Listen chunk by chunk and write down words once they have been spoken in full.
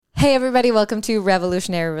Hey, everybody. Welcome to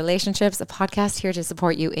Revolutionary Relationships, a podcast here to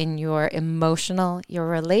support you in your emotional, your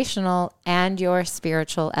relational, and your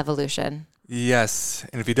spiritual evolution. Yes.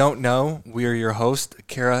 And if you don't know, we are your hosts,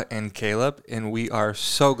 Kara and Caleb, and we are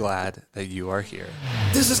so glad that you are here.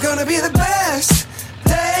 This is gonna be the best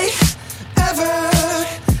day ever.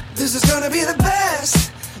 This is gonna be the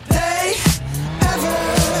best day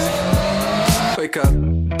ever. Wake up.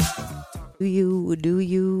 Do you? Do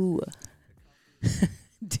you?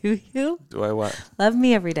 Do I what? Love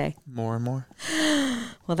me every day. More and more?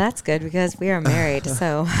 Well, that's good because we are married.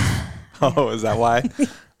 So, Oh, is that why?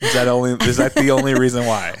 Is that the only reason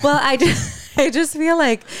why? well, I just feel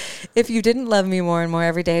like if you didn't love me more and more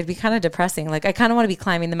every day, it'd be kind of depressing. Like I kind of want to be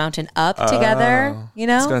climbing the mountain up together, you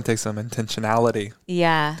know? It's going to take some intentionality.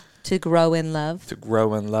 Yeah. To grow in love. To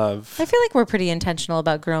grow in love. I feel like we're pretty intentional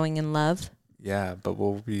about growing in love. Yeah, but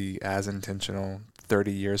we'll be as intentional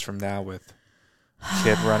 30 years from now with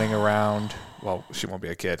kid running around. Well, she won't be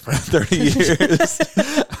a kid for 30 years.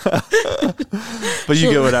 But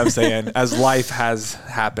you get what I'm saying. As life has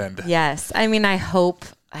happened. Yes. I mean, I hope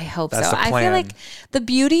That's so. the I plan. feel like the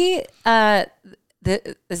beauty,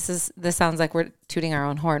 this sounds like we're tooting our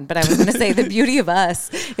own horn, but I was going to say the beauty of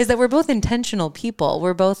us is that we're both intentional people.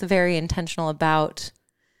 We're both very intentional about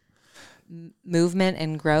movement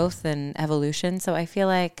and growth and evolution. So I feel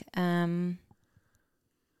like,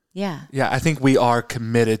 yeah. Yeah, I think we are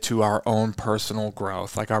committed to our own personal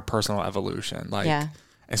growth, like our personal evolution. Yeah.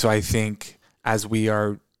 And so I think as we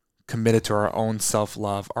are committed to our own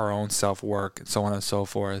self-love, our own self-work, and so on and so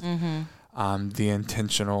forth, the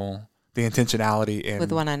intentionality in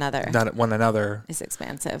With one another. one another Is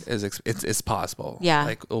expansive. it's possible. Yeah.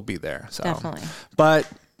 Like it'll be there. So Definitely.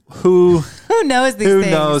 But who knows these things?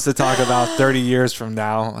 knows to talk about 30 years from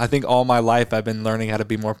now? I think all my life I've been learning how to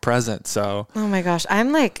be more present. So Oh my gosh.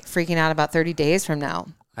 I'm like freaking out about 30 days from now.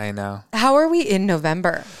 I know. How are we in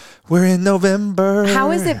November? We're in November.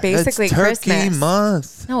 How is it basically it's Turkey Christmas?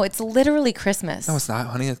 month. No, it's literally Christmas. No, it's not,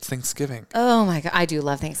 honey. It's Thanksgiving. Oh my God. I do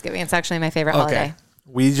love Thanksgiving. It's actually my favorite holiday.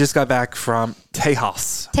 We just got back from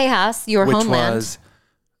Tejas, Tejas, your which homeland. was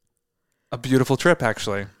a beautiful trip,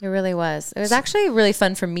 actually. It really was. It was actually really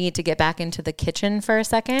fun for me to get back into the kitchen for a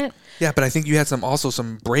second. Yeah, but I think you had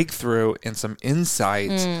some breakthrough and some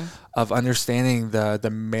insight of understanding the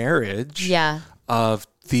marriage Yeah. of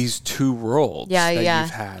these two worlds that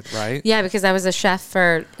you've had, right? Yeah, because I was a chef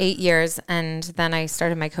for 8 years and then I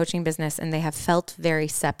started my coaching business and they have felt very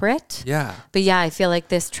separate. Yeah. But yeah, I feel like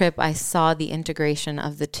this trip I saw the integration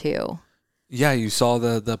of the two. Yeah, you saw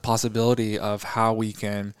the possibility of how we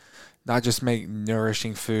can not just make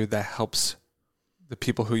nourishing food that helps the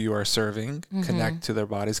people who you are serving connect to their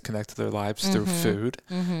bodies, connect to their lives through food,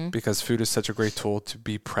 because food is such a great tool to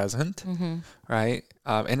be present, right?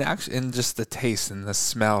 And just the taste and the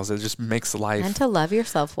smells, it just makes life. And to love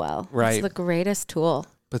yourself well. Right. It's the greatest tool.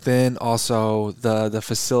 But then also the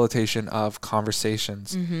facilitation of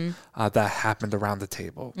conversations that happened around the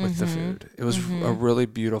table with the food. It was a really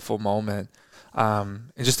beautiful moment.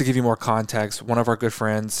 And just to give you more context, one of our good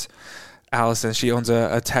friends, Allison, she owns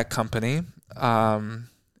a tech company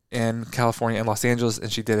in California and Los Angeles,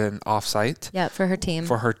 and she did an offsite. Yeah, for her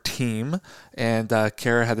team. And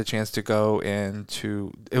Kara had the chance to go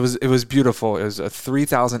into it was beautiful. It was a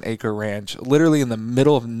 3,000 acre ranch, literally in the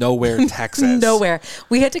middle of nowhere, Texas. Nowhere.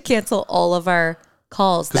 We had to cancel all of our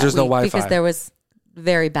calls that there's no week Wi-Fi. because there was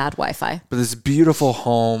very bad Wi-Fi. But this beautiful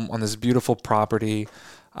home on this beautiful property.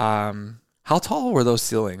 How tall were those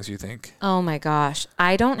ceilings, you think? Oh my gosh.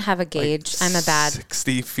 I don't have a gauge. I'm a bad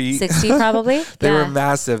 60 feet. 60 probably. They were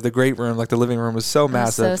massive. The great room, like the living room, was so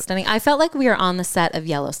massive. So stunning. I felt like we were on the set of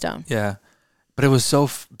Yellowstone. Yeah. But it was so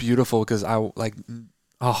beautiful because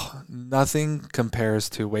nothing compares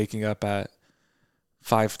to waking up at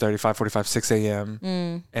 5:30, 5:45, 6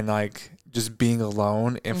 a.m. And like just being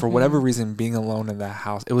alone. And for whatever reason, being alone in that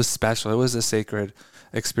house, it was special. It was a sacred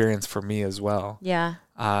experience for me as well. Yeah.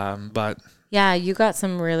 But yeah, you got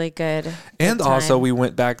some really good. And also we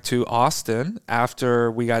went back to Austin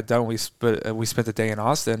after we got done. We spent the day in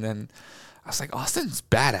Austin, and I was like, Austin's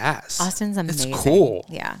badass. Austin's amazing. It's cool.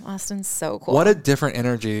 Yeah, Austin's so cool. What a different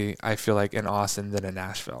energy I feel like in Austin than in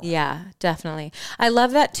Nashville. Yeah, definitely. I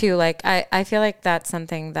love that too. Like I feel like that's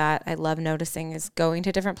something that I love noticing is going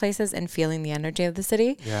to different places and feeling the energy of the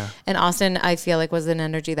city. Yeah. And Austin, I feel like was an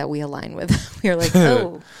energy that we align with. We were like,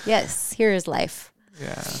 oh, yes, here is life.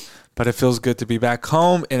 Yeah. But it feels good to be back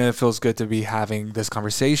home, and it feels good to be having this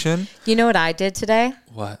conversation. You know what I did today?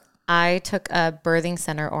 What? I took a birthing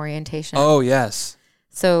center orientation. Oh, yes.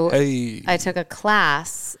 So Hey. I took a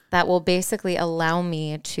class that will basically allow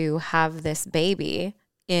me to have this baby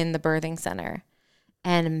in the birthing center.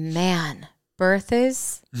 And man, birth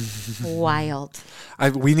is wild.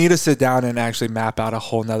 We need to sit down and actually map out a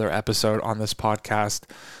whole nother episode on this podcast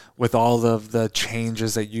with all of the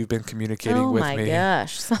changes that you've been communicating with me. Oh my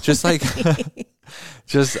gosh. Just like,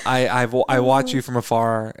 I watch you from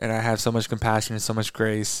afar, and I have so much compassion and so much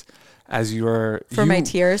grace as my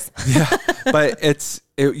tears. Yeah, but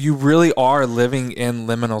you really are living in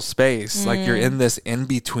liminal space. Like you're in this in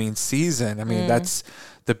between season. I mean, that's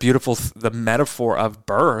the metaphor of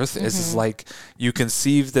birth is like you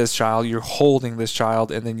conceive this child, you're holding this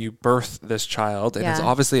child, and then you birth this child, and it's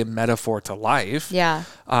obviously a metaphor to life. Yeah.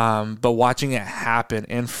 But watching it happen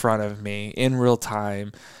in front of me in real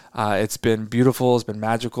time, it's been beautiful, it's been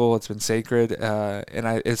magical, it's been sacred,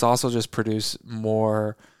 and it's also just produced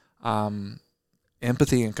more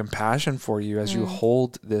empathy and compassion for you as you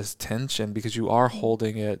hold this tension, because you are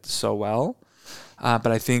holding it so well. But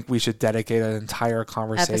I think we should dedicate an entire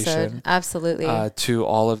conversation absolutely to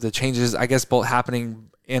all of the changes, I guess, both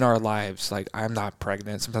happening in our lives. Like, I'm not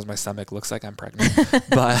pregnant. Sometimes my stomach looks like I'm pregnant,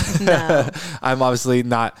 but I'm obviously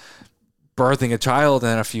not birthing a child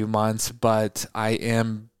in a few months, but I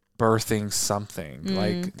am birthing something.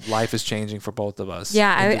 Like, life is changing for both of us.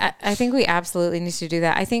 Yeah, I think we absolutely need to do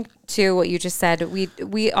that. I think too, what you just said,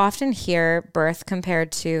 we often hear birth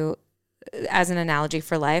compared to, as an analogy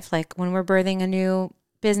for life, like when we're birthing a new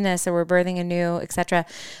business or we're birthing a new, etc.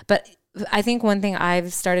 But I think one thing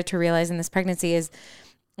I've started to realize in this pregnancy is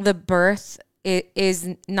the birth is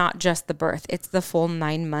not just the birth. It's the full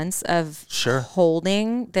 9 months of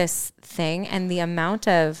holding this thing, and the amount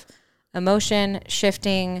of emotion,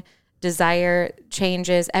 shifting, desire,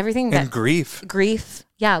 changes, everything and grief.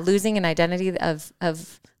 Yeah. Losing an identity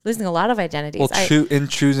of losing a lot of identities. Well, in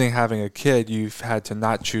choosing having a kid, you've had to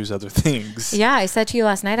not choose other things. Yeah, I said to you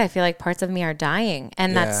last night, I feel like parts of me are dying,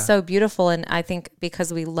 and that's so beautiful. And I think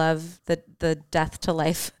because we love the death to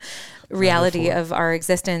life reality of our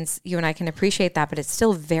existence, you and I can appreciate that, but it's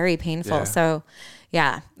still very painful. Yeah. So,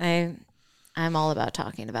 yeah, I'm all about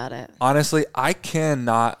talking about it. Honestly, I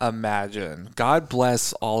cannot imagine. God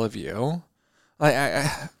bless all of you.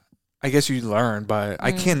 I guess you learn, but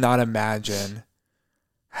I cannot imagine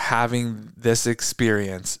having this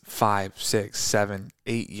experience 5, 6, 7,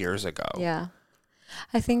 8 years ago. Yeah.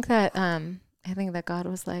 I think that God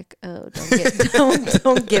was like, oh,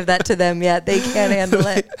 don't give that to them yet. They can't handle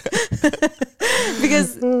it.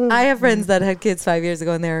 Because I have friends that had kids 5 years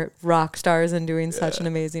ago, and they're rock stars and doing such an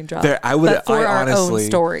amazing job. I honestly, our own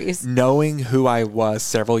stories. Knowing who I was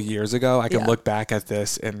several years ago, I can look back at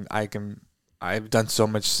this and I've done so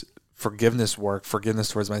much forgiveness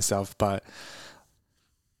towards myself, but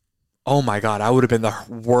oh my God, I would have been the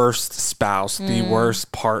worst spouse, the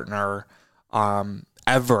worst partner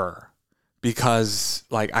ever, because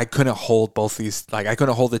like I couldn't hold both these, like I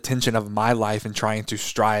couldn't hold the tension of my life and trying to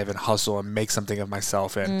strive and hustle and make something of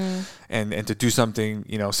myself and to do something,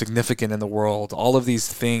 significant in the world. All of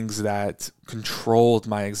these things that controlled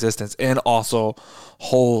my existence, and also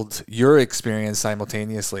hold your experience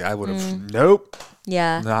simultaneously. I would have,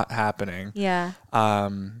 not happening. Yeah.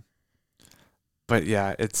 But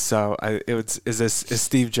yeah, it's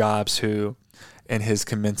Steve Jobs who, in his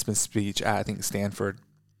commencement speech at, I think, Stanford,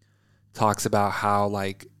 talks about how,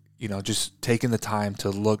 like, just taking the time to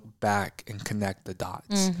look back and connect the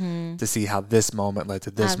dots to see how this moment led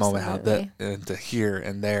to this moment, how that, and to here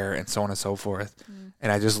and there, and so on and so forth.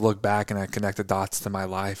 And I just look back and I connect the dots to my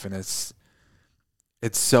life, and it's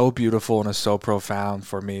so beautiful and it's so profound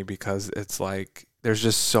for me, because it's like there's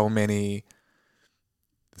just so many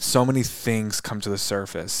things come to the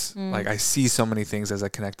surface. Like I see so many things as I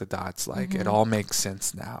connect the dots. Like it all makes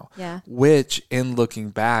sense now. Yeah. Which, in looking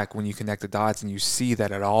back, when you connect the dots and you see that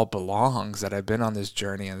it all belongs, that I've been on this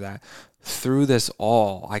journey, and that through this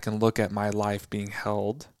all, I can look at my life being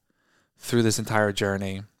held through this entire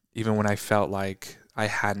journey, even when I felt like I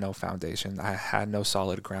had no foundation, I had no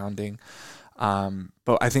solid grounding.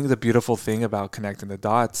 But I think the beautiful thing about connecting the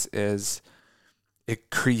dots is it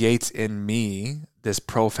creates in me this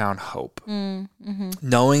profound hope,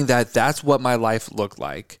 knowing that that's what my life looked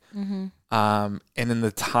like. And in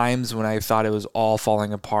the times when I thought it was all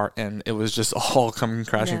falling apart and it was just all coming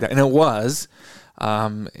crashing down, and it was,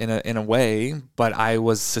 in a way, but I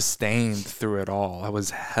was sustained through it all. I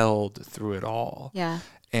was held through it all. Yeah.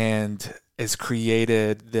 And it's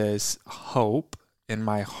created this hope in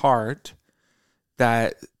my heart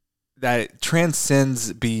that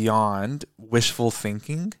transcends beyond wishful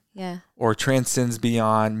thinking. Yeah. Or transcends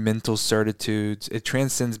beyond mental certitudes. It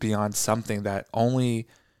transcends beyond something that only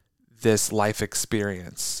this life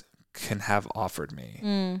experience can have offered me.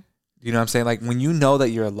 You know what I'm saying? Like, when you know that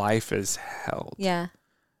your life is held, yeah,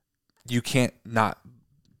 you can't not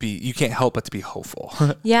you can't help but to be hopeful.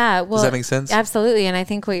 Yeah. Well, does that make sense? Absolutely. And I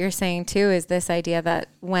think what you're saying too is this idea that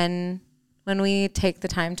when we take the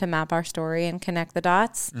time to map our story and connect the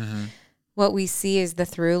dots, what we see is the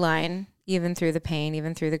through line, even through the pain,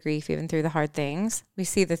 even through the grief, even through the hard things. We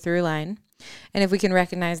see the through line. And if we can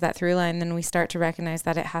recognize that through line, then we start to recognize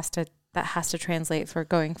that that has to translate for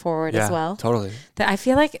going forward as well. Totally. That I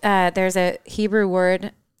feel like there's a Hebrew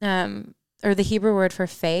word, or the Hebrew word for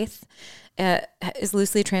faith is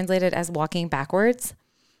loosely translated as walking backwards.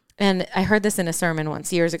 And I heard this in a sermon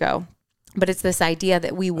once years ago, but it's this idea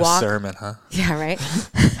that we walk. A sermon, huh? Yeah, right.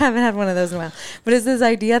 Haven't had one of those in a while. But it's this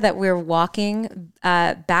idea that we're walking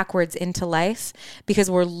backwards into life because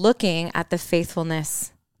we're looking at the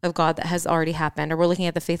faithfulness of God that has already happened, or we're looking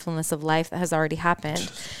at the faithfulness of life that has already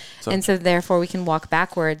happened. So therefore we can walk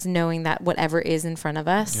backwards knowing that whatever is in front of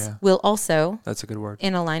us will also, that's a good word,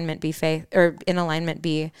 in alignment be faith, or in alignment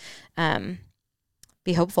be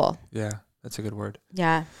hopeful. Yeah, that's a good word.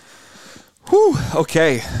 Yeah. Whew,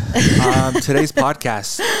 okay. Today's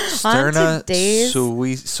podcast, Sterna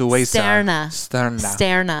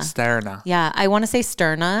Sterna. Yeah, I want to say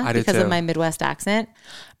Sterna because too. of my Midwest accent,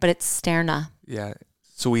 but it's Sterna. Yeah,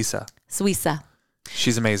 Suisa.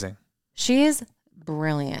 She's amazing. She is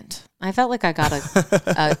brilliant. I felt like I got a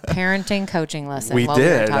parenting coaching lesson. We were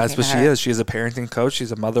did. talking That's what to she her. is. She is a parenting coach.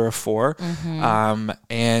 She's a mother of 4.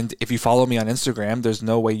 And if you follow me on Instagram, there's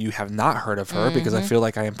no way you have not heard of her because I feel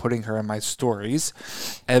like I am putting her in my stories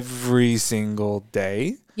every single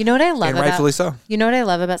day. You know what I love and rightfully so. You know what I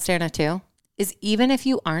love about Sterna too? Is even if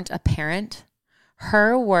you aren't a parent,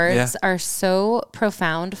 her words are so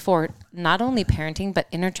profound for not only parenting, but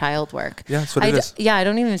inner child work. Yeah, that's what it is. Yeah, I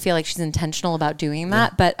don't even feel like she's intentional about doing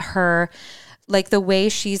that, but her, like the way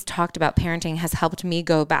she's talked about parenting has helped me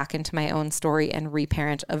go back into my own story and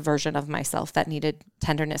reparent a version of myself that needed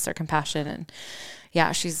tenderness or compassion. And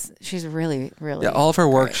yeah, she's really, really. Yeah, all of her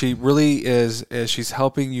work, great. she really is she's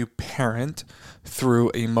helping you parent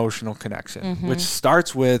through emotional connection, which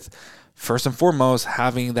starts with, first and foremost,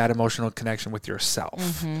 having that emotional connection with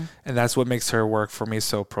yourself. And that's what makes her work for me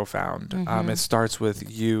so profound. It starts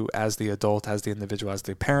with you as the adult, as the individual, as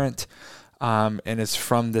the parent. And it's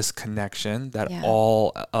from this connection that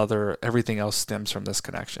everything else stems from this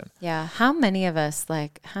connection. Yeah. How many of us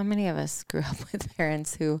grew up with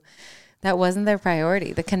parents who that wasn't their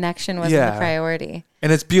priority? The connection wasn't the priority.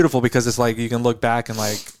 And it's beautiful because it's like, you can look back and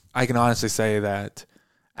like, I can honestly say that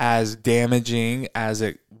as damaging as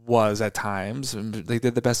it was at times, they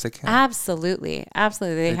did the best they can. Absolutely.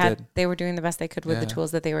 They were doing the best they could with the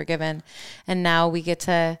tools that they were given. And now we get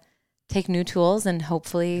to take new tools and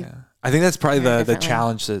hopefully. Yeah. I think that's probably the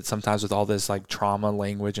challenge that sometimes with all this like trauma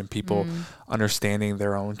language and people understanding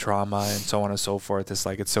their own trauma and so on and so forth. It's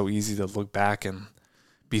like, it's so easy to look back and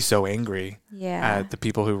be so angry at the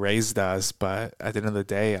people who raised us. But at the end of the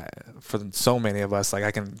day, for so many of us, like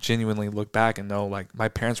I can genuinely look back and know like my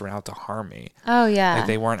parents weren't out to harm me. Oh yeah. Like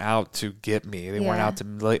they weren't out to get me. They weren't out to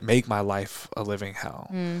make my life a living hell.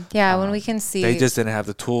 Yeah. When we can see, they just didn't have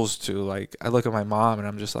the tools to, like, I look at my mom and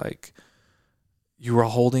I'm just like, you were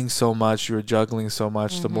holding so much, you were juggling so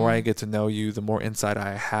much. The more I get to know you, the more insight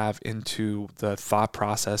I have into the thought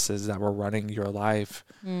processes that were running your life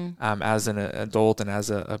as an adult and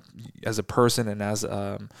as a person and as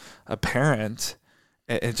a parent.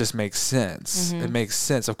 It just makes sense. It makes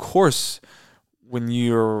sense. Of course, when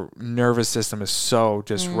your nervous system is so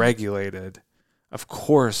dysregulated, of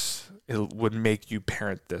course it would make you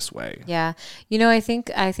parent this way. Yeah. You know, I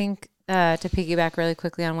think to piggyback really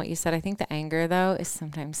quickly on what you said, I think the anger though is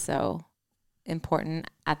sometimes so important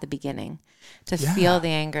at the beginning to feel the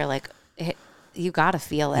anger. Like you got to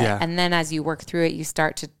feel it. And then as you work through it, you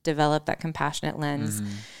start to develop that compassionate lens.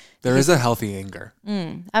 There is a healthy anger.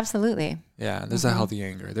 Absolutely. Yeah. There's a healthy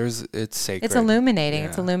anger. It's sacred. It's illuminating. Yeah.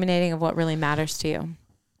 It's illuminating of what really matters to you.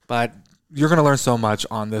 But you're going to learn so much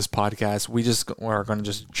on this podcast. We're going to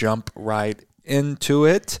just jump right into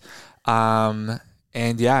it.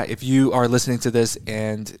 And yeah, if you are listening to this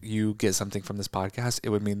and you get something from this podcast, it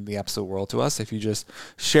would mean the absolute world to us if you just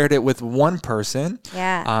shared it with one person.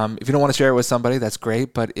 Yeah. If you don't want to share it with somebody, that's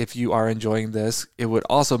great. But if you are enjoying this, it would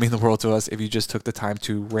also mean the world to us if you just took the time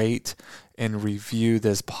to rate and review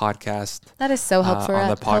this podcast. That is so helpful on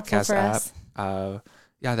the podcast app.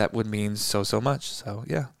 Yeah, that would mean so much. So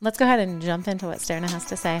yeah. Let's go ahead and jump into what Sterna has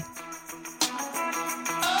to say.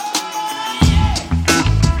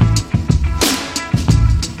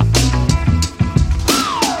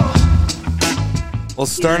 Well,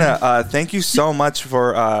 Sterna, thank you so much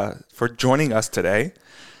for joining us today.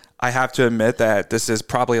 I have to admit that this is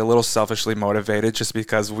probably a little selfishly motivated just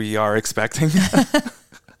because we are expecting.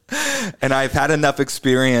 And I've had enough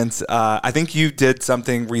experience. I think you did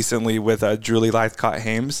something recently with Julie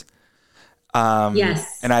Lythcott-Hames.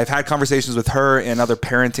 Yes. And I've had conversations with her and other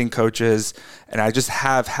parenting coaches, and I just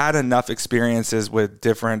have had enough experiences with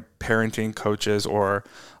different parenting coaches or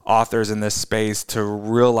authors in this space to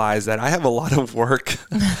realize that I have a lot of work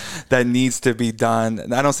that needs to be done.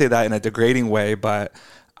 And I don't say that in a degrading way, but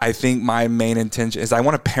I think my main intention is I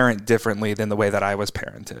want to parent differently than the way that I was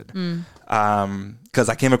parented. Because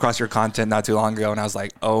I came across your content not too long ago, and I was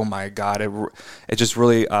like, oh my God, it just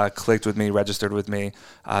really clicked with me, registered with me.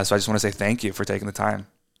 So I just want to say thank you for taking the time.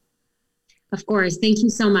 Of course. Thank you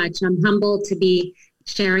so much. I'm humbled to be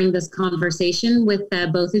sharing this conversation with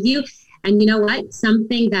both of you. And you know what?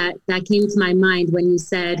 Something that came to my mind when you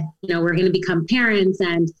said, we're going to become parents,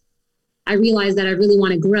 and I realized that I really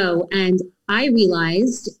want to grow. And I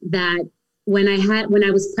realized that when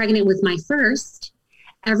I was pregnant with my first,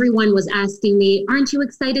 everyone was asking me, aren't you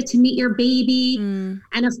excited to meet your baby?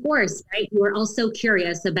 And of course, right, we were all so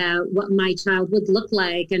curious about what my child would look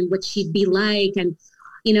like and what she'd be like. And,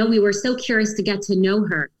 we were so curious to get to know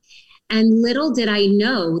her. And little did I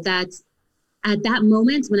know that at that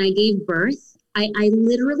moment when I gave birth, I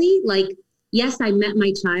literally, yes, I met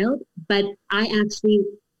my child, but I actually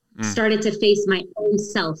started to face my own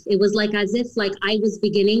self. It was as if I was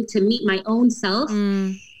beginning to meet my own self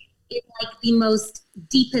in the most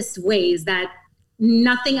deepest ways that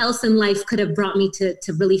nothing else in life could have brought me to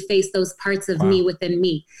really face those parts of me within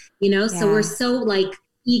me, So we're so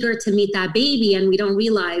eager to meet that baby, and we don't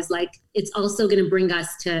realize it's also going to bring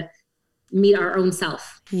us to meet our own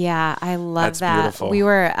self. Yeah, I love That's that. Beautiful. We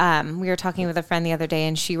were talking with a friend the other day,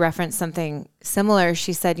 and she referenced something similar.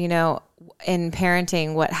 She said, in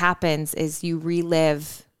parenting, what happens is you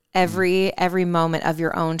relive every moment of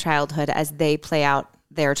your own childhood as they play out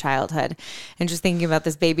their childhood. And just thinking about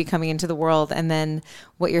this baby coming into the world, and then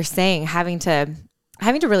what you're saying, having to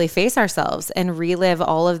really face ourselves and relive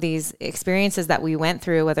all of these experiences that we went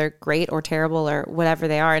through, whether great or terrible or whatever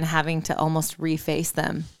they are, and having to almost reface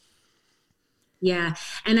them. Yeah.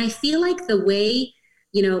 And I feel like the way,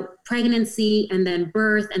 pregnancy and then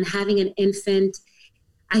birth and having an infant,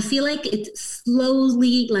 I feel like it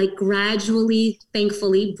slowly, gradually,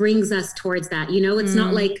 thankfully brings us towards that. It's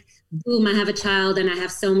not boom, I have a child and I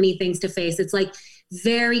have so many things to face. It's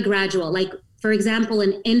very gradual. For example,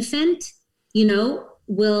 an infant,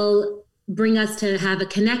 will bring us to have a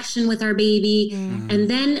connection with our baby. And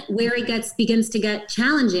then where it begins to get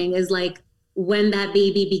challenging is when that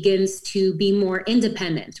baby begins to be more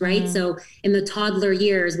independent, right? So in the toddler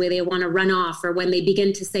years where they want to run off, or when they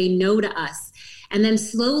begin to say no to us, and then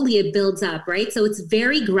slowly it builds up, right? So it's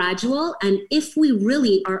very gradual. And if we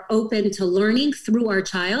really are open to learning through our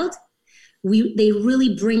child, they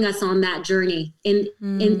really bring us on that journey in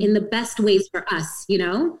the best ways for us,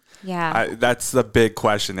 Yeah. That's the big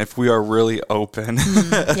question. If we are really open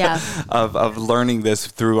of learning this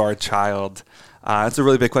through our child, that's a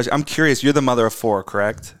really big question. I'm curious, you're the mother of 4,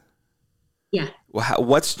 correct? Yeah.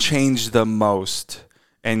 What's changed the most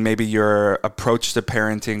in maybe your approach to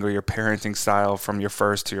parenting or your parenting style from your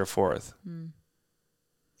first to your 4th?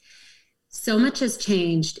 So much has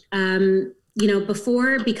changed.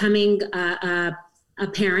 Before becoming a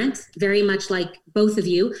parent, very much like both of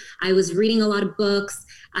you, I was reading a lot of books.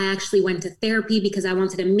 I actually went to therapy because I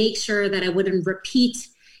wanted to make sure that I wouldn't repeat,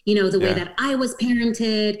 the way that I was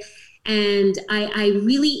parented. And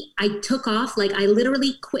I took off, I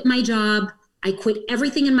literally quit my job. I quit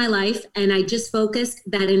everything in my life, and I just focused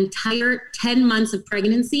that entire 10 months of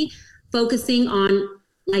pregnancy, focusing on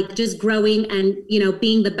just growing and,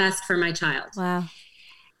 being the best for my child. Wow.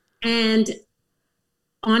 And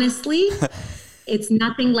honestly, it's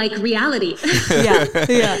nothing like reality. Yeah.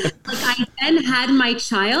 I then had my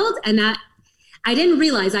child, and I didn't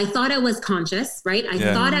realize, I thought I was conscious, right? I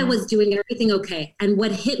thought I was doing everything okay. And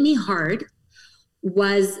what hit me hard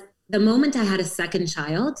was the moment I had a second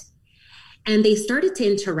child and they started to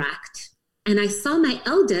interact. And I saw my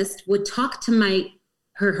eldest would talk to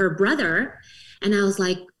her brother. And I was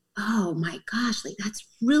like, oh my gosh, that's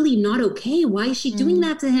really not okay. Why is she doing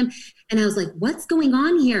that to him? And I was like, what's going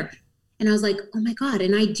on here? And I was like, oh my God.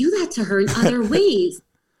 And I do that to her in other ways.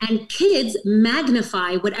 And kids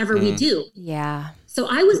magnify whatever we do. Yeah. So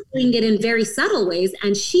I was doing it in very subtle ways,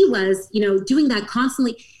 and she was, doing that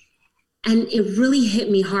constantly. And it really hit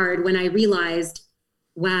me hard when I realized,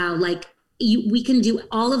 wow, we can do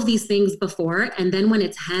all of these things before. And then when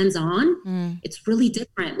it's hands-on, it's really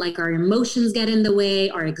different. Our emotions get in the way,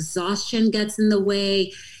 our exhaustion gets in the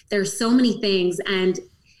way. There's so many things. And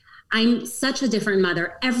I'm such a different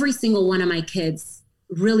mother. Every single one of my kids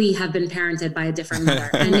really have been parented by a different mother.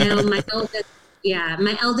 And now my eldest Yeah.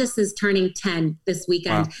 My eldest is turning 10 this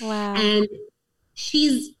weekend. Wow. And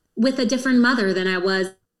she's with a different mother than I was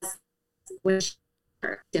when she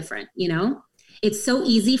was different, you know? It's so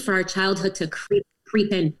easy for our childhood to creep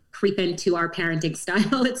into our parenting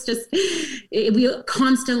style. It's just, we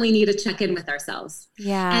constantly need to check in with ourselves.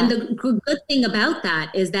 Yeah. And the good thing about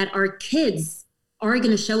that is that our kids are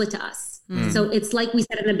going to show it to us. So it's like we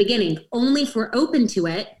said in the beginning, only if we're open to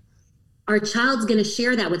it, our child's going to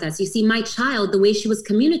share that with us. You see, my child, the way she was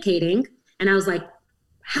communicating, and I was like,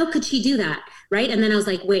 how could she do that? Right. And then I was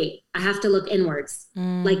like, wait, I have to look inwards.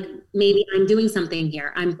 Like maybe I'm doing something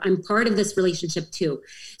here. I'm part of this relationship too.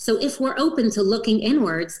 So if we're open to looking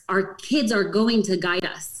inwards, our kids are going to guide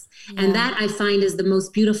us. Yeah. And that I find is the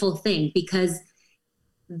most beautiful thing, because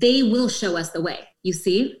they will show us the way, you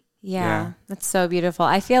see? Yeah, that's so beautiful.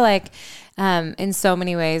 I feel like in so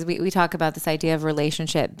many ways, we talk about this idea of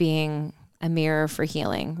relationship being a mirror for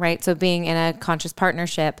healing, right? So being in a conscious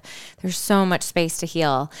partnership, there's so much space to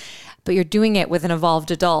heal, but you're doing it with an evolved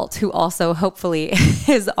adult who also hopefully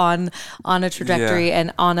is on a trajectory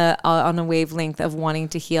and on a wavelength of wanting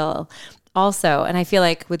to heal also. And I feel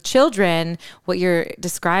like with children, what you're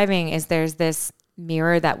describing is there's this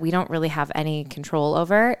mirror that we don't really have any control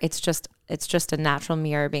over. It's just a natural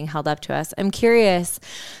mirror being held up to us. I'm curious,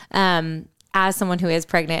 as someone who is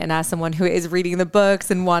pregnant and as someone who is reading the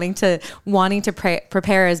books and wanting to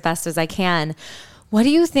prepare as best as I can, what do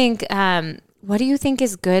you think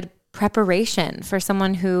is good preparation for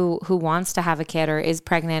someone who wants to have a kid or is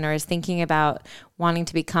pregnant or is thinking about wanting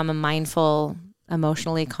to become a mindful,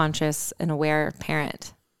 emotionally conscious and aware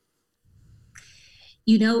parent?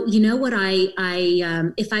 You know what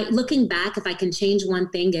if I looking back, if I can change one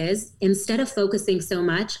thing is, instead of focusing so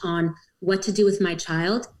much on what to do with my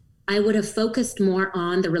child, I would have focused more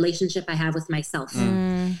on the relationship I have with myself.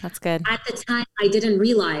 That's good. At the time, I didn't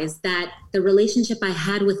realize that the relationship I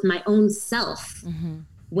had with my own self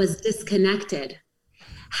was disconnected.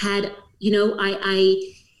 I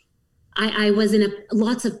was in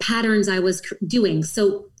lots of patterns I was doing.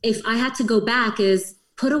 So if I had to go back, is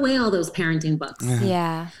put away all those parenting books.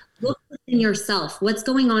 Yeah. Look within yourself. What's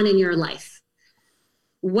going on in your life?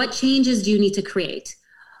 What changes do you need to create?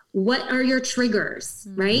 What are your triggers,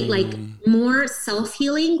 right? Like more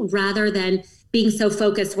self-healing rather than being so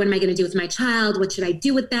focused. What am I going to do with my child? What should I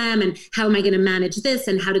do with them? And how am I going to manage this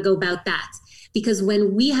and how to go about that? Because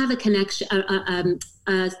when we have a connection,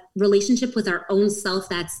 a relationship with our own self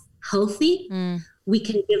that's healthy, we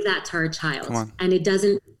can give that to our child, and it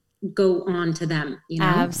doesn't go on to them, you know?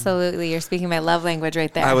 Absolutely. You're speaking my love language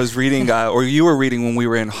right there. I was reading, or you were reading when we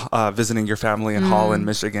were in visiting your family in Holland,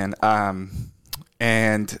 Michigan.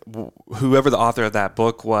 And whoever the author of that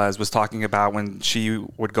book was talking about when she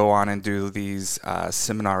would go on and do these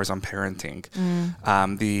seminars on parenting,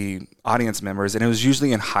 the audience members, and it was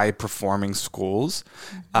usually in high performing schools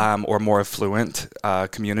or more affluent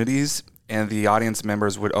communities. And the audience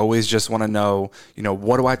members would always just want to know,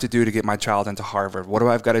 what do I have to do to get my child into Harvard? What do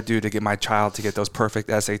I've got to do to get my child to get those perfect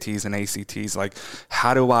SATs and ACTs? Like,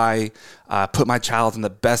 how do I put my child in the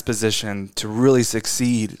best position to really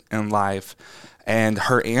succeed in life? And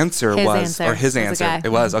her answer his answer, his answer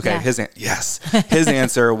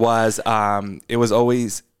was, it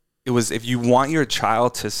was if you want your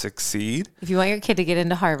child to succeed, if you want your kid to get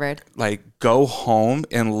into Harvard, like, go home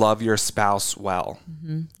and love your spouse well.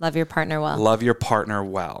 Love your partner well. Love your partner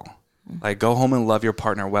well. Like, go home and love your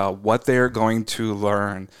partner well. What they're going to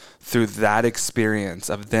learn through that experience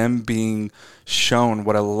of them being shown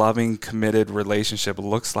what a loving, committed relationship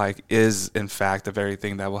looks like is, in fact, the very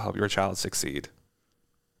thing that will help your child succeed.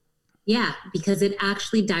 Yeah, because it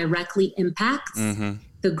actually directly impacts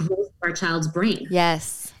the growth of our child's brain.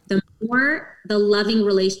 Yes. The more the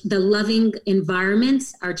loving environment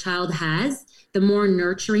our child has, the more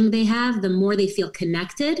nurturing they have, the more they feel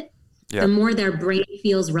connected, the more their brain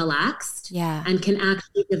feels relaxed and can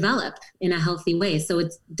actually develop in a healthy way. So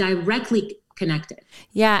it's directly connected.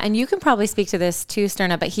 Yeah. And you can probably speak to this too,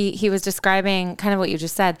 Sterna, but he was describing kind of what you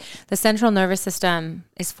just said. The central nervous system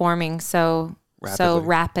is forming so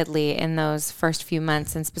rapidly in those first few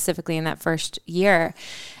months, and specifically in that first year.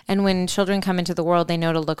 And when children come into the world, they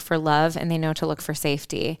know to look for love and they know to look for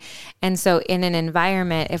safety. And so in an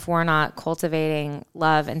environment, if we're not cultivating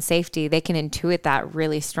love and safety, they can intuit that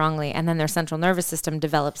really strongly. And then their central nervous system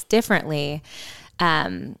develops differently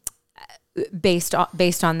based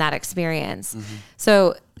on that experience.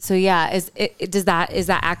 So yeah, is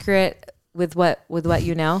that accurate with what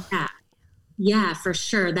you know? Yeah, for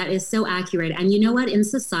sure. That is so accurate. And you know what? In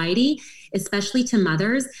society, especially to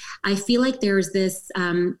mothers, I feel like there's this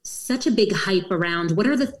such a big hype around what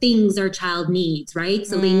are the things our child needs, right?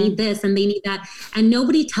 So they need this and they need that. And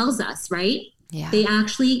nobody tells us, right? Yeah. They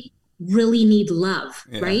actually really need love,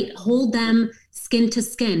 right? Hold them skin to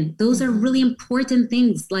skin. Those are really important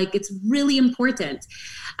things. Like, it's really important.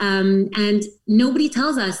 And nobody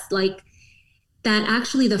tells us like that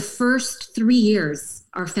actually the first 3 years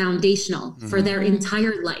are foundational for their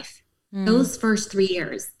entire life. Those first 3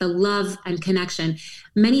 years, the love and connection.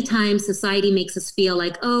 Many times society makes us feel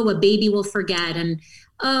like, oh, a baby will forget, and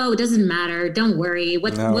oh, it doesn't matter. Don't worry.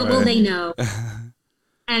 What will they know?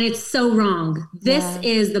 And it's so wrong. This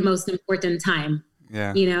is the most important time.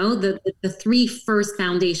 Yeah. You know, the 3 first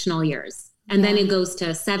foundational years. And then it goes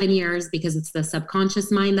to 7 years because it's the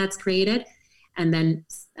subconscious mind that's created. And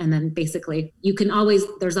then basically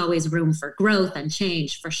there's always room for growth and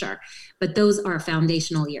change, for sure. But those are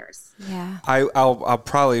foundational years. Yeah. I'll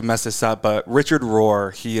probably mess this up, but Richard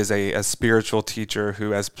Rohr, he is a spiritual teacher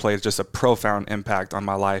who has played just a profound impact on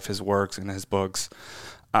my life, his works and his books.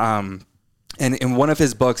 And in one of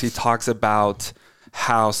his books, he talks about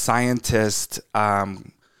how scientists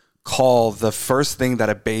call the first thing that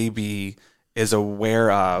a baby is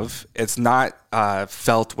aware of, it's not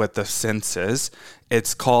felt with the senses.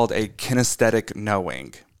 It's called a kinesthetic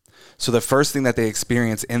knowing. So the first thing that they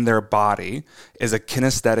experience in their body is a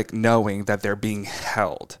kinesthetic knowing that they're being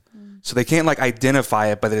held. So they can't like identify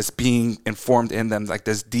it, but it's being informed in them, like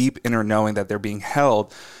this deep inner knowing that they're being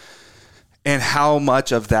held. And how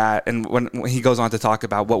much of that, and when he goes on to talk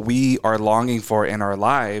about what we are longing for in our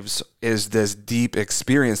lives is this deep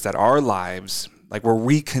experience that our lives, like we're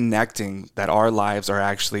reconnecting that our lives are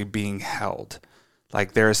actually being held.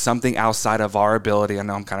 Like there is something outside of our ability. I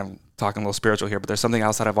know I'm kind of talking a little spiritual here, but there's something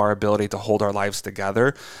outside of our ability to hold our lives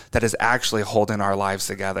together that is actually holding our lives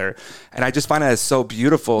together. And I just find that it's so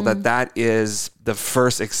beautiful that is the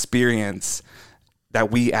first experience that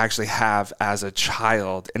we actually have as a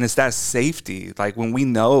child. And it's that safety. Like when we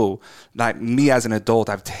know, like me as an adult,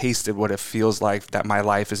 I've tasted what it feels like that my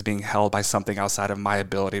life is being held by something outside of my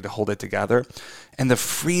ability to hold it together. And the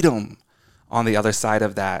freedom on the other side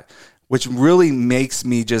of that, which really makes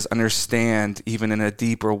me just understand even in a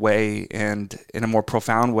deeper way and in a more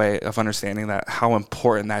profound way of understanding that how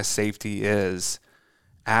important that safety is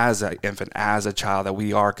as an infant, as a child, that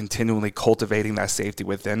we are continually cultivating that safety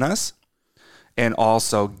within us. And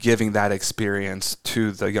also giving that experience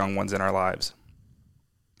to the young ones in our lives.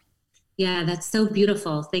 Yeah, that's so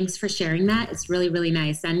beautiful. Thanks for sharing that. It's really, really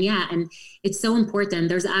nice. And and it's so important.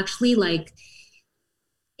 There's actually like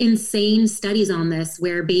insane studies on this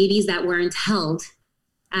where babies that weren't held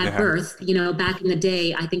at birth, you know, back in the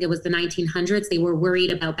day, I think it was the 1900s, they were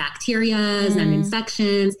worried about bacterias and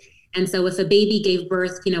infections. And so if a baby gave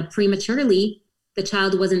birth, you know, prematurely, the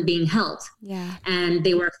child wasn't being held. Yeah. And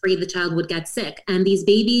they were afraid the child would get sick. And these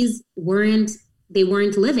babies weren't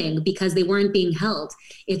living because they weren't being held.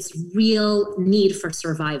 It's real need for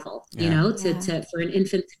survival, you know, to for an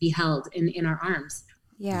infant to be held in our arms.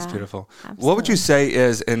 Yeah. That's beautiful. Absolutely. What would you say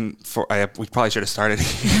is, we probably should have started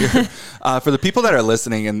here, for the people that are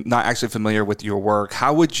listening and not actually familiar with your work,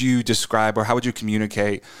 how would you describe or how would you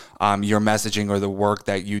communicate your messaging or the work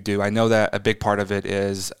that you do? I know that a big part of it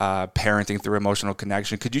is parenting through emotional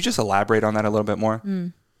connection. Could you just elaborate on that a little bit more?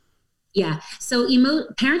 Yeah. So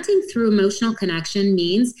parenting through emotional connection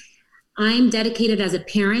means I'm dedicated as a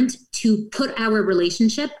parent to put our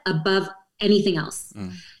relationship above anything else.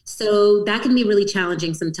 So that can be really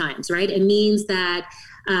challenging sometimes, right? It means that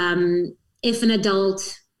if an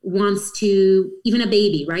adult wants to, even a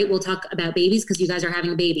baby, right? We'll talk about babies because you guys are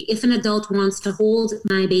having a baby. If an adult wants to hold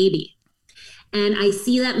my baby and I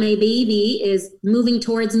see that my baby is moving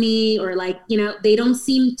towards me or like, you know, they don't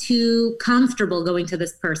seem too comfortable going to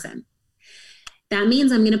this person, that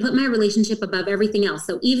means I'm going to put my relationship above everything else.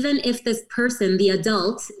 So even if this person, the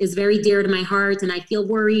adult, is very dear to my heart and I feel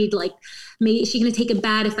worried, like, maybe she's going to take it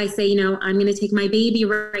bad if I say, you know, I'm going to take my baby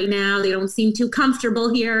right now. They don't seem too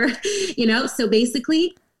comfortable here, you know? So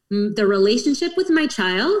basically the relationship with my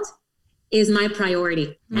child is my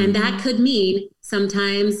priority. And that could mean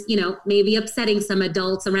sometimes, you know, maybe upsetting some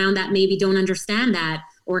adults around that maybe don't understand that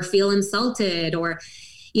or feel insulted or,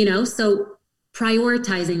 you know, so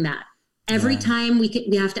prioritizing that. Every time we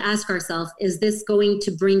have to ask ourselves, is this going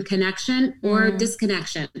to bring connection or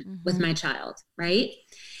disconnection with my child, right?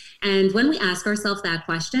 And when we ask ourselves that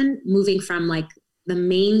question, moving from like the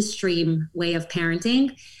mainstream way of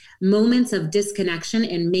parenting, moments of disconnection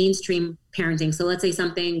in mainstream parenting. So let's say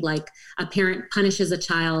something like a parent punishes a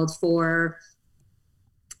child for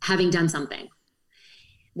having done something.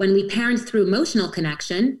 When we parent through emotional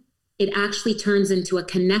connection, it actually turns into a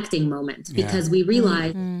connecting moment because we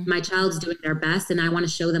realize my child's doing their best and I want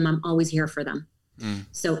to show them I'm always here for them.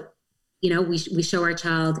 So, we show our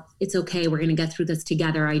child, it's okay. We're going to get through this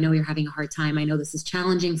together. I know you're having a hard time. I know this is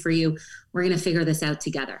challenging for you. We're going to figure this out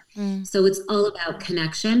together. So it's all about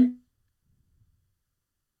connection.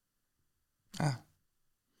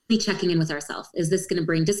 Be checking in with ourselves. Is this going to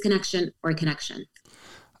bring disconnection or connection?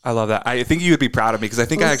 I love that. I think you would be proud of me because I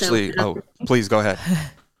think please go ahead.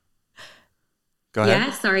 Go ahead.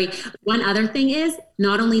 Yeah, sorry. One other thing is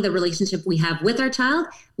not only the relationship we have with our child,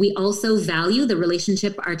 we also value the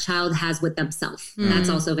relationship our child has with themselves. That's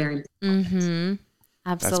also very important.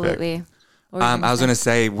 Absolutely. I was going to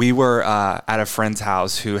say, we were at a friend's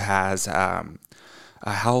house who has, how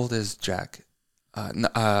old is Jack? I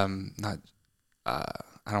don't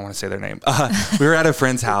want to say their name. We were at a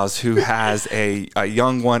friend's house who has a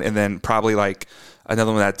young one and then probably like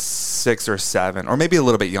another one that's 6 or 7, or maybe a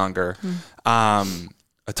little bit younger, a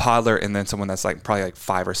toddler, and then someone that's like probably like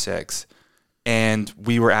 5 or 6. And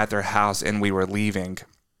we were at their house and we were leaving,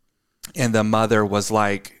 and the mother was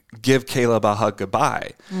like, give Caleb a hug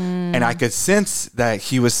goodbye. And I could sense that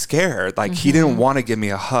he was scared. Like he didn't want to give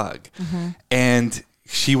me a hug. And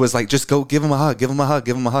she was like, just go give him a hug, give him a hug,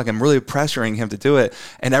 give him a hug. I'm really pressuring him to do it.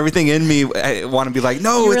 And everything in me, I want to be like,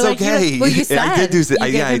 no, it's okay. You said, I did say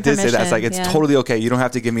that. It's like, it's Yeah. totally okay. You don't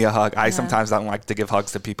have to give me a hug. I sometimes don't like to give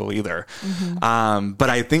hugs to people either. But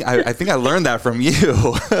I think I learned that from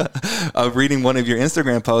you of reading one of your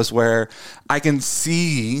Instagram posts, where I can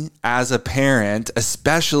see as a parent,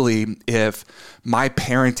 especially if my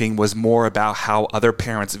parenting was more about how other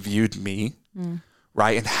parents viewed me,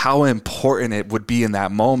 right? And how important it would be in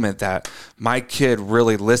that moment that my kid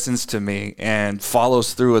really listens to me and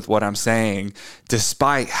follows through with what I'm saying,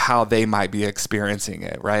 despite how they might be experiencing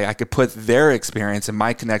it, right? I could put their experience and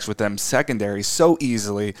my connection with them secondary so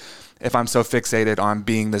easily if I'm so fixated on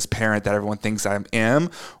being this parent that everyone thinks I am,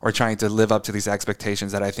 or trying to live up to these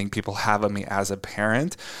expectations that I think people have of me as a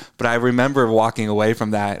parent. But I remember walking away from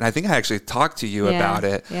that, and I think I actually talked to you about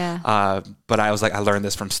it. But I was like, I learned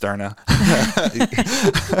this from Sterna.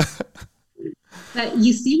 But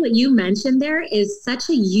you see, what you mentioned there is such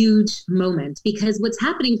a huge moment, because what's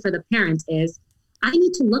happening for the parent is, I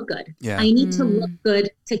need to look good. I need to look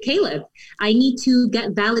good to Caleb. I need to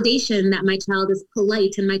get validation that my child is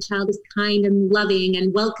polite and my child is kind and loving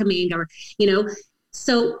and welcoming, or,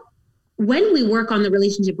 so when we work on the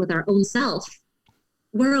relationship with our own self,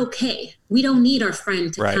 we're okay. We don't need our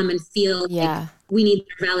friend to come and feel like we need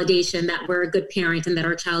their validation that we're a good parent and that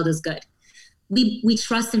our child is good. We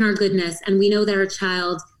trust in our goodness, and we know that our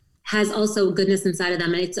child has also goodness inside of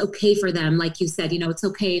them, and it's okay for them. Like you said, it's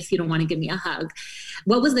okay if you don't want to give me a hug.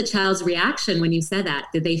 What was the child's reaction when you said that?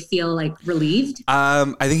 Did they feel like relieved?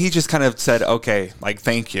 I think he just kind of said, okay, like,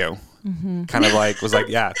 thank you. Kind of like, was like,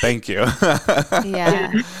 yeah, thank you.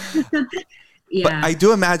 Yeah. But I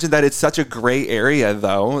do imagine that it's such a gray area,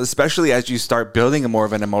 though, especially as you start building a more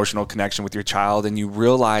of an emotional connection with your child, and you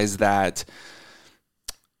realize that,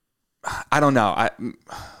 I don't know,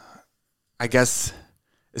 I guess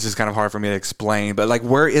this is kind of hard for me to explain, but like,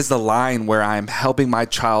 where is the line where I'm helping my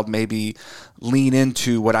child maybe lean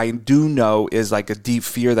into what I do know is like a deep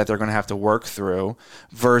fear that they're going to have to work through,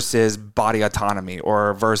 versus body autonomy,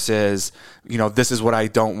 or versus, this is what I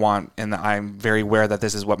don't want, and I'm very aware that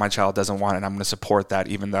this is what my child doesn't want, and I'm going to support that,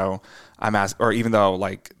 even though even though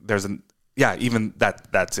like there's even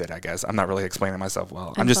that's it, I guess. I'm not really explaining myself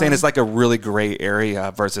well. I'm just saying it's like a really gray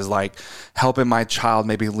area versus like helping my child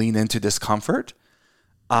maybe lean into discomfort.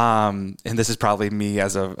 And this is probably me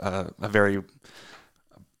as a very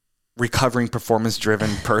recovering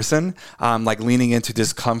performance-driven person, like leaning into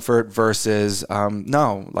discomfort versus,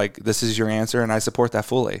 no, like this is your answer and I support that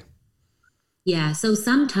fully. Yeah. So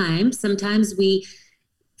sometimes we,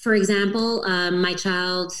 for example, my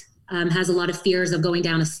child has a lot of fears of going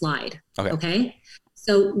down a slide. Okay.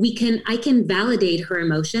 So I can validate her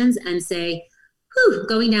emotions and say,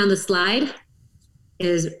 going down the slide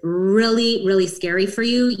is really, really scary for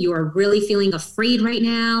you. You are really feeling afraid right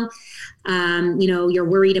now. You're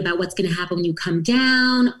worried about what's going to happen when you come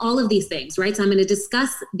down, all of these things, right? So I'm going to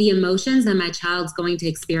discuss the emotions that my child's going to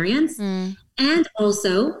experience. And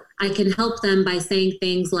also I can help them by saying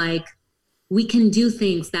things like, we can do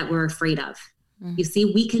things that we're afraid of. You see,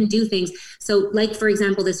 we can do things. So like, for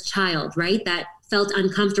example, this child, right, that felt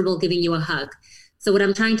uncomfortable giving you a hug. So what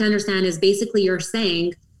I'm trying to understand is basically you're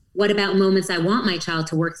saying, what about moments I want my child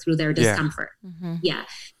to work through their discomfort? Yeah.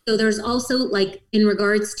 So there's also like, in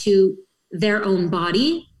regards to their own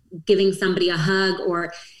body, giving somebody a hug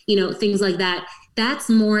or, things like that. That's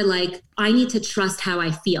more like, I need to trust how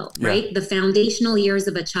I feel, right? The foundational years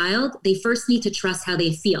of a child, they first need to trust how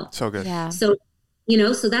they feel. So good. Yeah. So,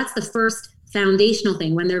 so that's the first foundational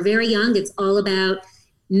thing. When they're very young, it's all about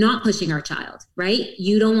not pushing our child, right?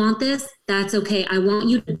 You don't want this. That's okay. I want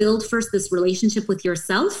you to build first this relationship with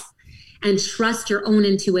yourself and trust your own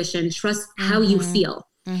intuition, trust how you feel.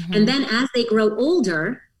 And then as they grow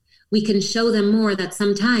older, we can show them more that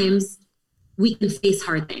sometimes we can face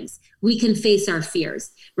hard things. We can face our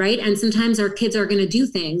fears, right? And sometimes our kids are going to do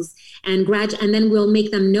things and then we'll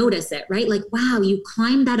make them notice it, right? Like, wow, you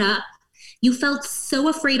climbed that up. You felt so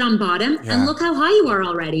afraid on bottom and look how high you are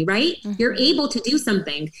already, right? You're able to do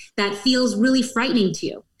something that feels really frightening to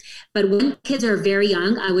you. But when kids are very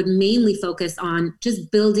young, I would mainly focus on just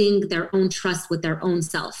building their own trust with their own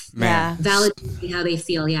self. Man. Validating how they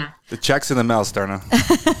feel. Yeah. The check's in the mail, Sterna.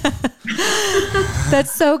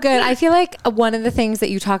 That's so good. I feel like one of the things that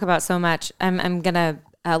you talk about so much, I'm going to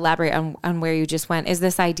elaborate on where you just went, is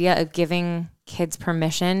this idea of giving kids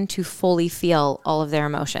permission to fully feel all of their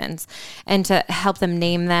emotions and to help them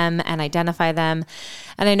name them and identify them.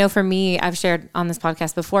 And I know for me, I've shared on this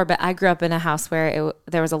podcast before, but I grew up in a house where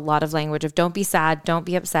there was a lot of language of don't be sad, don't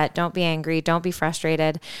be upset, don't be angry, don't be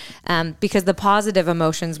frustrated, because the positive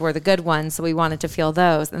emotions were the good ones. So we wanted to feel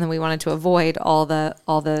those. And then we wanted to avoid all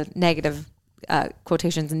the negative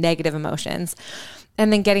quotations, negative emotions.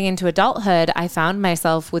 And then getting into adulthood, I found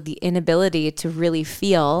myself with the inability to really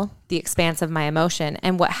feel the expanse of my emotion.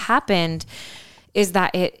 And what happened is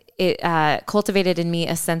that it cultivated in me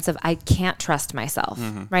a sense of I can't trust myself,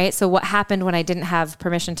 right? So what happened when I didn't have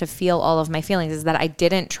permission to feel all of my feelings is that I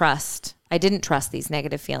didn't trust these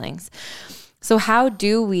negative feelings. So how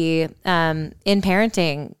do we, in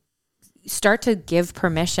parenting, start to give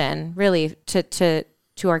permission really to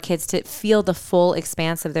our kids to feel the full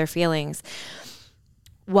expanse of their feelings?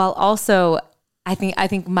 While also, I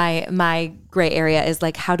think my gray area is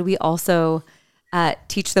like, how do we also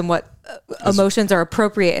teach them what emotions are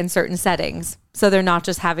appropriate in certain settings, so they're not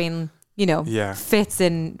just having fits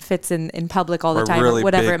in public all the time, really or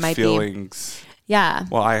whatever big it might feelings. Be. Yeah.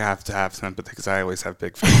 Well, I have to have sympathy because I always have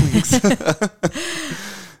big feelings.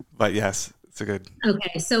 But yes, it's a good.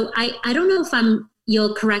 Okay, so I don't know if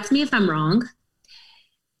you'll correct me if I'm wrong.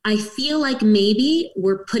 I feel like maybe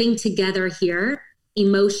we're putting together here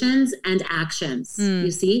emotions and actions.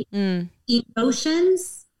 You see?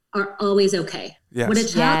 Emotions are always okay. Yes. What a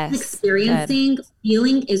child is experiencing,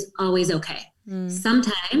 feeling is always okay.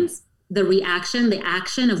 Sometimes the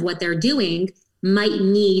action of what they're doing might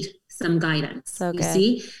need some guidance. So you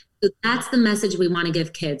see? So that's the message we want to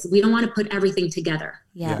give kids. We don't want to put everything together.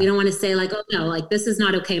 Yeah. We don't want to say like, oh no, like this is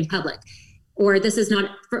not okay in public. Or this is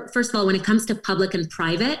not, first of all, when it comes to public and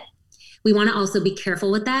private, we want to also be careful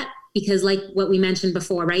with that. Because like what we mentioned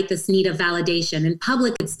before, right? This need of validation. In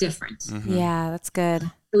public, it's different. Yeah, that's good.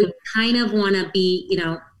 So we kind of want to be,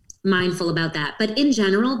 mindful about that. But in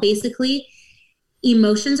general, basically,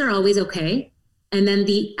 emotions are always okay. And then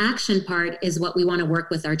the action part is what we want to work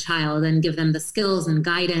with our child and give them the skills and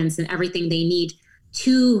guidance and everything they need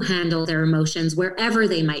to handle their emotions wherever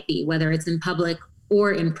they might be, whether it's in public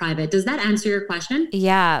or in private. Does that answer your question?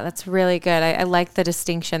 Yeah, that's really good. I like the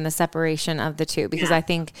distinction, the separation of the two, because I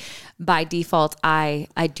think by default, I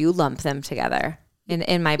do lump them together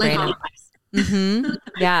in my brain.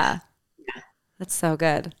 Yeah. That's so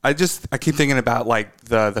good. I keep thinking about like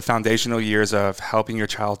the foundational years of helping your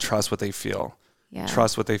child trust what they feel. Yeah.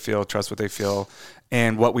 Trust what they feel,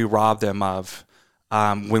 and what we rob them of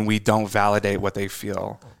when we don't validate what they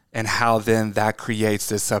feel. And how then that creates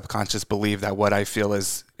this subconscious belief that what I feel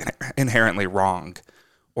is inherently wrong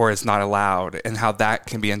or is not allowed, and how that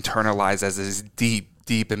can be internalized as this deep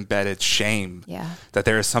embedded shame that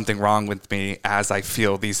there is something wrong with me as I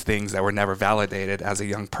feel these things that were never validated as a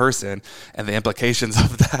young person, and the implications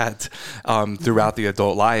of that throughout the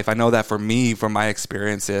adult life. I know that for me, from my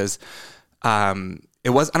experiences, it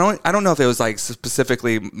was, I don't know if it was like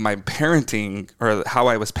specifically my parenting or how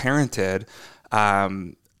I was parented,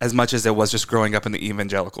 as much as it was just growing up in the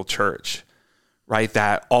evangelical church, right?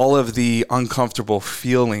 That all of the uncomfortable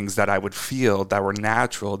feelings that I would feel that were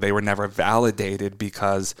natural, they were never validated,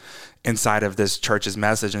 because inside of this church's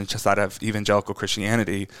message and inside of evangelical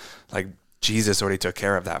Christianity, like Jesus already took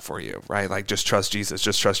care of that for you, right? Like just trust Jesus,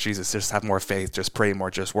 just have more faith, just pray more,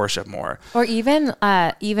 just worship more. Or even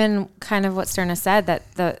kind of what Sterna said,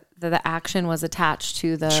 that the action was attached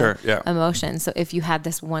to the emotion. So if you had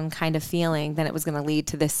this one kind of feeling, then it was going to lead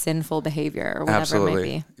to this sinful behavior or whatever it might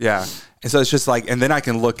be. Yeah. And so it's just like, and then I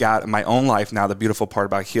can look at my own life now. The beautiful part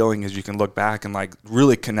about healing is you can look back and like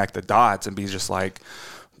really connect the dots and be just like,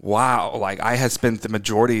 wow, like I had spent the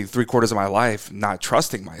majority, 3/4 of my life not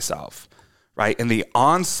trusting myself, right? And the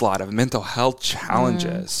onslaught of mental health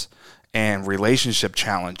challenges and relationship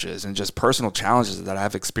challenges and just personal challenges that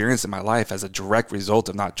I've experienced in my life as a direct result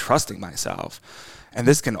of not trusting myself. And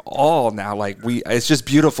this can all now, it's just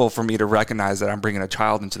beautiful for me to recognize that I'm bringing a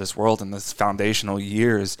child into this world, and this foundational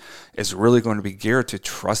years is really going to be geared to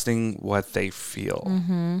trusting what they feel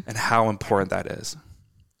and how important that is.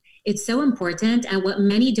 It's so important. And what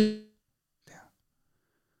many do,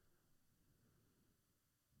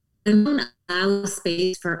 they don't allow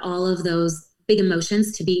space for all of those big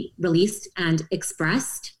emotions to be released and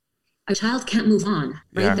expressed. A child can't move on,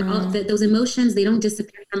 right? Yeah. Those emotions, they don't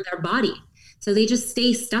disappear from their body. So they just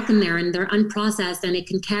stay stuck in there, and they're unprocessed, and it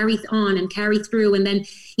can carry on and carry through. And then,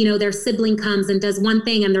 their sibling comes and does one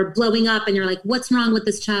thing and they're blowing up, and you're like, what's wrong with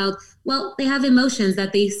this child? Well, they have emotions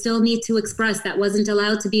that they still need to express that wasn't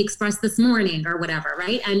allowed to be expressed this morning or whatever,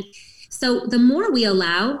 right? And so the more we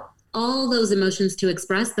allow all those emotions to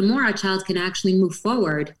express, the more our child can actually move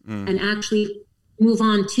forward and actually move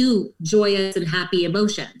on to joyous and happy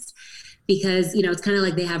emotions, because, it's kind of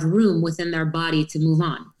like they have room within their body to move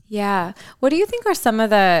on. Yeah. What do you think are some of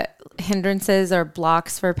the hindrances or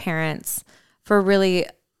blocks for parents for really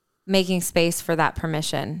making space for that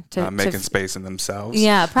permission to making space in themselves?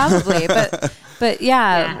 Yeah, probably. But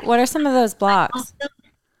yeah, what are some of those blocks?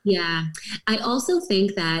 I also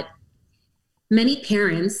think that many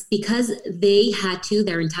parents, because they had to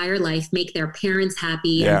their entire life make their parents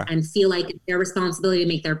happy and feel like it's their responsibility to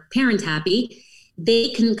make their parent happy, they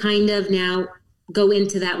can kind of now go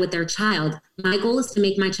into that with their child. My goal is to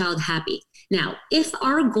make my child happy. Now, if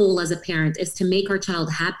our goal as a parent is to make our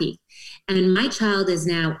child happy and my child is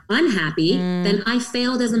now unhappy, then I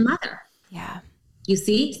failed as a mother. Yeah. You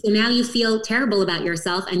see? So now you feel terrible about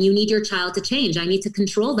yourself and you need your child to change. I need to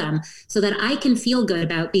control them so that I can feel good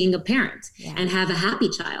about being a parent and have a happy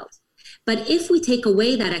child. But if we take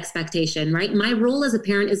away that expectation, right? My role as a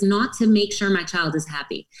parent is not to make sure my child is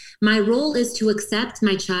happy. My role is to accept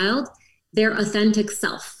my child, their authentic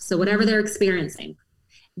self. So whatever they're experiencing,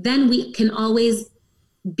 then we can always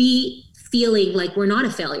be feeling like we're not a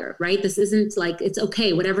failure, right? This isn't like, it's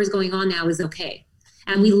okay. Whatever's going on now is okay.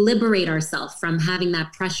 And we liberate ourselves from having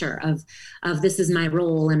that pressure of this is my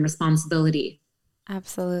role and responsibility.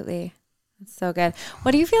 Absolutely. That's so good.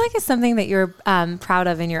 What do you feel like is something that you're proud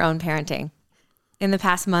of in your own parenting in the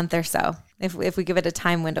past month or so? If we give it a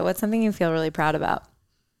time window, what's something you feel really proud about?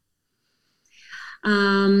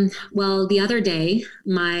 Well, the other day,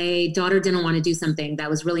 my daughter didn't want to do something that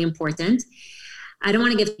was really important. I don't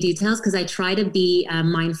want to give details because I try to be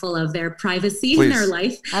mindful of their privacy in their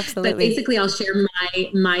life. Absolutely. But basically, I'll share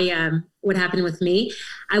my what happened with me.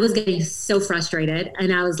 I was getting so frustrated,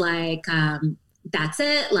 and I was like, "That's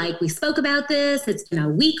it! Like we spoke about this. It's been a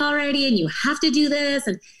week already, and you have to do this."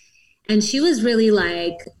 And she was really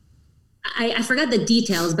like, I forgot the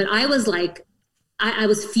details, but I was like, I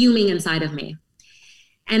was fuming inside of me.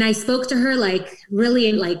 And I spoke to her like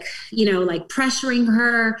really like pressuring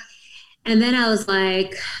her. And then I was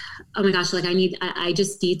like, oh my gosh, like I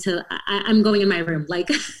just need to, I'm going in my room. Like,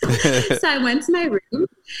 so I went to my room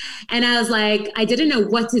and I was like, I didn't know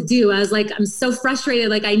what to do. I was like, I'm so frustrated.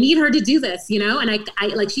 Like I need her to do this, and I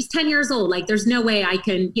like, she's 10 years old. Like there's no way I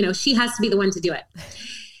can, she has to be the one to do it.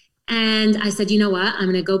 And I said, you know what, I'm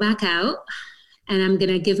going to go back out and I'm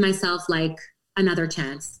going to give myself like another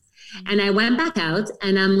chance. And I went back out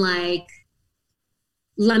and I'm like,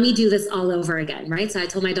 let me do this all over again. Right. So I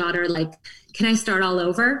told my daughter, like, can I start all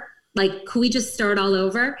over? Like, could we just start all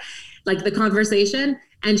over? Like the conversation.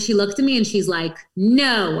 And she looked at me and she's like,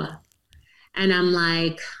 no. And I'm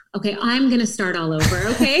like, okay, I'm going to start all over.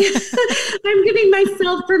 Okay. I'm giving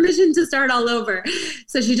myself permission to start all over.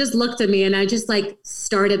 So she just looked at me and I just like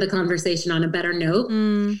started the conversation on a better note.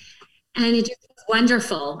 And it just was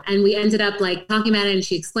wonderful. And we ended up like talking about it and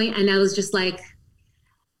she explained, and I was just like,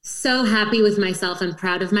 so happy with myself and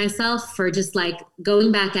proud of myself for just like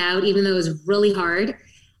going back out, even though it was really hard,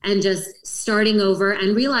 and just starting over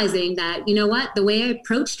and realizing that, you know what, the way I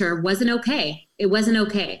approached her wasn't okay. It wasn't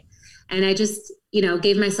okay. And I just,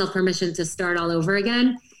 gave myself permission to start all over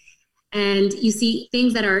again. And you see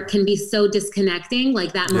things that can be so disconnecting,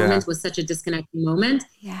 like that moment was such a disconnecting moment,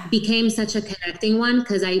 became such a connecting one.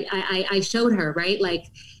 Because I showed her, right? Like,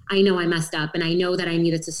 I know I messed up and I know that I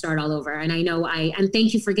needed to start all over. And I know and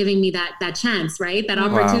thank you for giving me that chance, right? That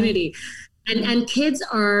opportunity. Wow. And kids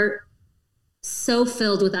are so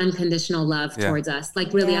filled with unconditional love towards us.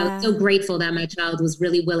 Like really, I was so grateful that my child was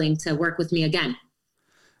really willing to work with me again.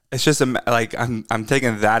 It's just like, I'm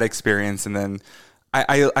taking that experience and then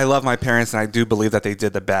I love my parents, and I do believe that they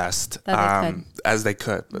did the best as they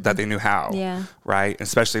could, that they knew how. Yeah. Right.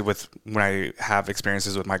 Especially with when I have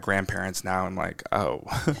experiences with my grandparents now, I'm like, oh,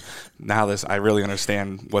 now I really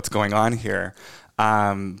understand what's going on here. But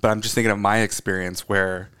I'm just thinking of my experience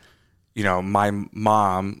where, you know, my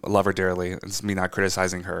mom, I love her dearly. It's me not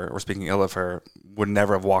criticizing her or speaking ill of her, would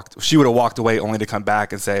never have she would have walked away only to come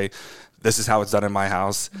back and say, this is how it's done in my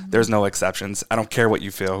house. There's no exceptions. I don't care what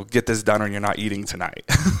you feel. Get this done or you're not eating tonight.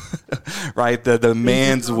 Right? The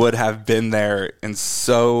demands would have been there and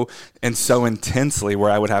so intensely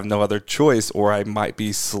where I would have no other choice, or I might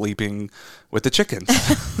be sleeping with the chickens.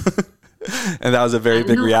 And that was a very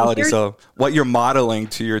big reality. So what you're modeling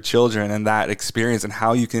to your children and that experience, and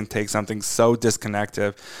how you can take something so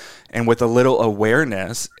disconnected and with a little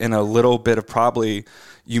awareness and a little bit of probably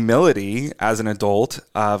humility as an adult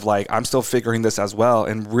of like, I'm still figuring this as well.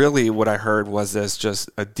 And really what I heard was this, just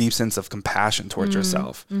a deep sense of compassion towards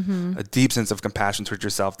yourself, a deep sense of compassion towards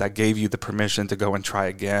yourself that gave you the permission to go and try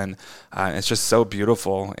again. It's just so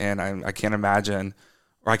beautiful. And I can't imagine,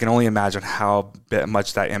 or I can only imagine how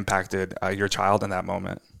much that impacted your child in that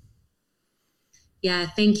moment. Yeah,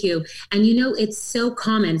 thank you. And you know, it's so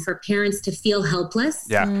common for parents to feel helpless.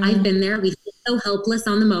 Yeah. I've been there. We feel so helpless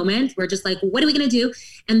on the moment. We're just like, what are we going to do?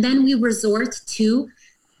 And then we resort to,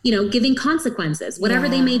 you know, giving consequences, whatever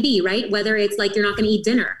they may be, right? Whether it's like, you're not going to eat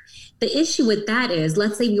dinner. The issue with that is,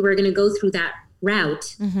 let's say we were going to go through that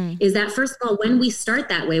route, is that first of all, when we start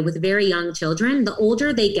that way with very young children, the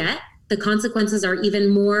older they get, the consequences are even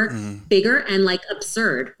more bigger and like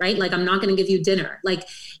absurd, right? Like, I'm not going to give you dinner. Like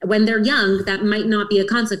when they're young, that might not be a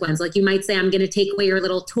consequence. Like you might say, I'm going to take away your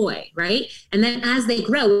little toy, right? And then as they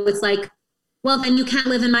grow, it's like, well, then you can't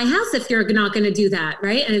live in my house if you're not going to do that,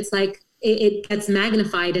 right? And it's like, it gets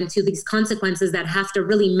magnified into these consequences that have to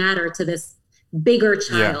really matter to this bigger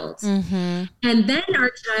child. And then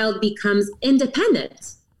our child becomes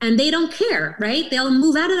independent and they don't care, right? They'll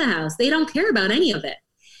move out of the house. They don't care about any of it.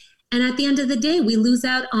 And at the end of the day, we lose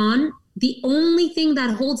out on the only thing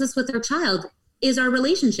that holds us with our child is our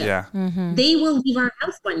relationship. Yeah. They will leave our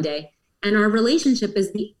house one day, and our relationship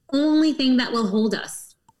is the only thing that will hold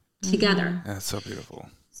us together. That's so beautiful.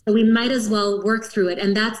 So we might as well work through it.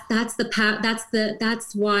 And that's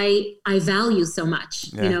why I value so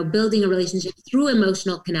much, you know, building a relationship through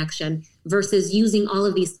emotional connection versus using all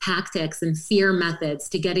of these tactics and fear methods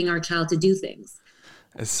to getting our child to do things.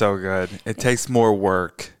 It's so good. It takes more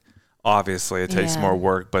work. Obviously, it takes more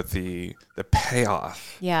work, but the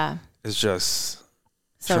payoff is just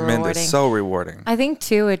so tremendous, rewarding. so rewarding. I think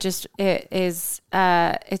too, it's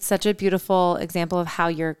such a beautiful example of how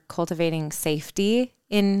you're cultivating safety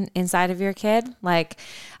inside of your kid. Like,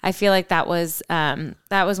 I feel like that was one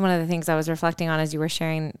of the things I was reflecting on as you were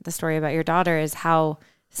sharing the story about your daughter, is how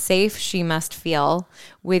safe she must feel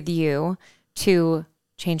with you to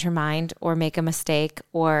change her mind or make a mistake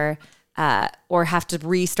or have to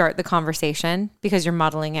restart the conversation because you're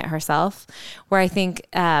modeling it herself. Where I think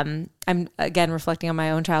I'm again reflecting on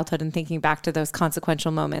my own childhood and thinking back to those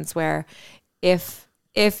consequential moments where if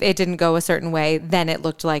it didn't go a certain way, then it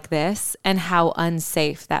looked like this, and how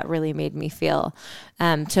unsafe that really made me feel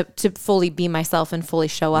to fully be myself and fully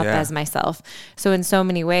show up as myself. So in so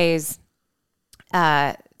many ways,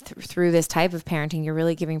 through this type of parenting, you're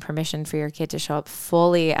really giving permission for your kid to show up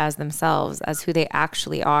fully as themselves, as who they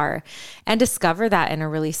actually are, and discover that in a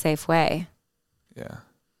really safe way.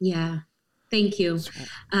 Yeah. Thank you.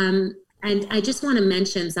 And I just want to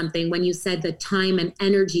mention something when you said the time and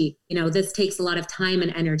energy, you know, this takes a lot of time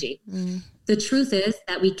and energy. The truth is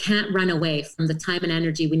that we can't run away from the time and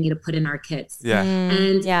energy we need to put in our kids.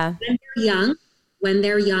 And when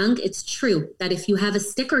they're young, it's true that if you have a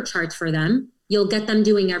sticker chart for them, you'll get them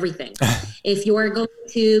doing everything. If you're going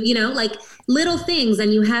to, you know, like little things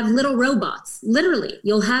and you have little robots, literally,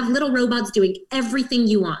 you'll have little robots doing everything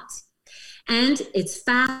you want. And it's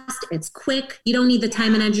fast, it's quick. You don't need the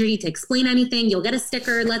time and energy to explain anything. You'll get a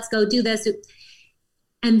sticker, let's go do this.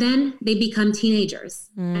 And then they become teenagers.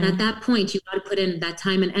 And at that point, you've got to put in that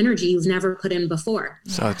time and energy you've never put in before.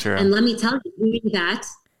 So true. And let me tell you, doing that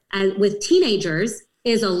with teenagers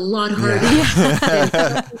is a lot harder than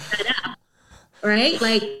that up. Right?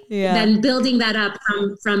 Like then building that up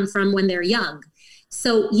from when they're young.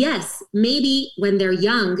 So yes, maybe when they're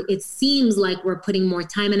young, it seems like we're putting more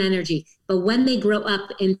time and energy, but when they grow up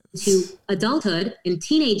into adulthood in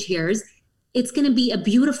teenage years, it's going to be a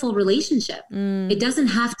beautiful relationship. It doesn't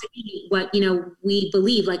have to be what, you know, we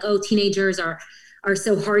believe like, oh, teenagers are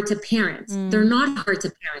so hard to parent. They're not hard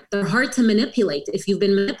to parent. They're hard to manipulate if you've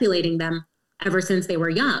been manipulating them ever since they were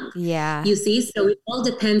young. You see? So it all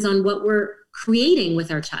depends on what we're creating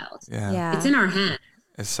with our child. Yeah. It's in our hands.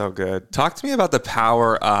 It's so good. Talk to me about the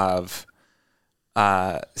power of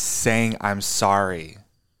saying I'm sorry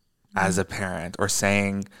as a parent, or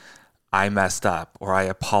saying I messed up, or I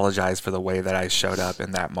apologize for the way that I showed up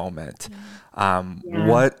in that moment.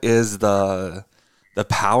 What is the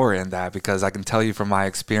power in that? Because I can tell you from my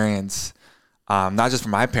experience, not just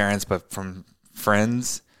from my parents, but from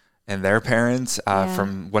friends and their parents,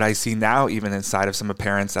 from what I see now, even inside of some of the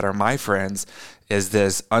parents that are my friends, is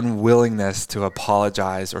this unwillingness to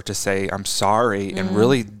apologize or to say I'm sorry and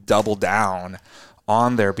really double down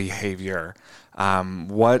on their behavior.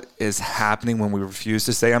 What is happening when we refuse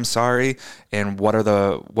to say I'm sorry, and what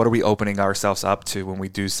are we opening ourselves up to when we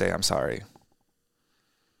do say I'm sorry?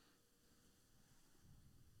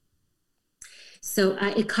 So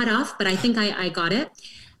it cut off, but I think I got it.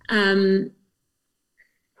 Do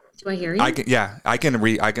I hear you? I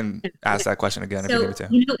can ask that question again if you need me to.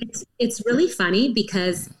 You know, it's really funny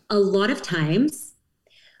because a lot of times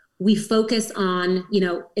we focus on,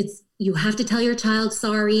 you have to tell your child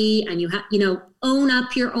sorry, and you have, own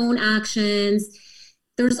up your own actions.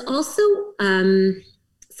 There's also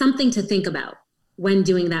something to think about when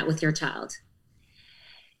doing that with your child.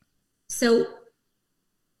 So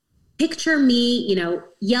picture me,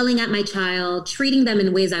 yelling at my child, treating them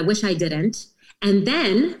in ways I wish I didn't. And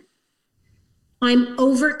then I'm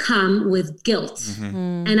overcome with guilt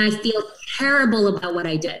and I feel terrible about what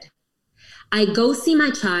I did. I go see my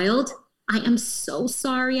child. I am so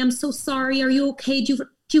sorry. I'm so sorry. Are you okay? Do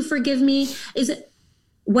you forgive me?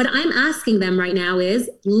 What I'm asking them right now is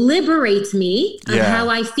liberate me on how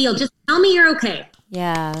I feel. Just tell me you're okay.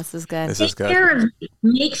 Yeah, this is good. Take care of me.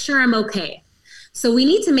 Make sure I'm okay. So we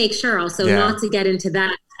need to make sure also not to get into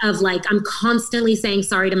that of like, I'm constantly saying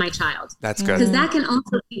sorry to my child. That's good. Because that can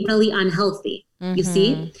also be really unhealthy, you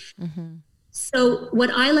see? So what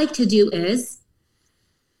I like to do is,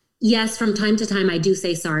 yes, from time to time, I do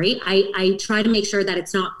say sorry. I try to make sure that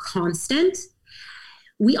it's not constant.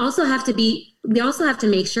 We also have to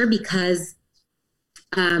make sure, because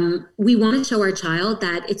we want to show our child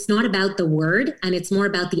that it's not about the word and it's more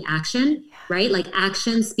about the action, right? Like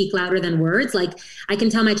actions speak louder than words. Like I can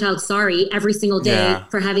tell my child sorry every single day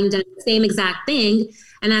for having done the same exact thing.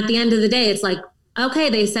 And at the end of the day, it's like, okay,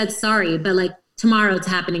 they said sorry, but like tomorrow it's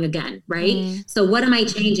happening again, right? So what am I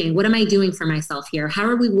changing? What am I doing for myself here? How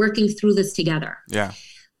are we working through this together? Yeah.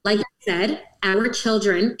 Like I said, our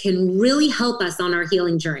children can really help us on our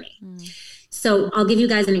healing journey. So I'll give you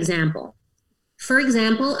guys an example. For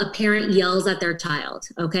example, a parent yells at their child,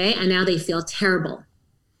 okay? And now they feel terrible.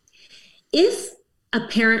 If a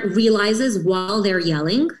parent realizes while they're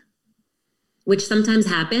yelling, which sometimes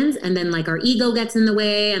happens, and then like our ego gets in the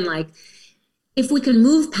way, and like, if we can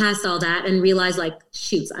move past all that and realize like,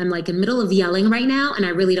 shoot, I'm like in the middle of yelling right now and I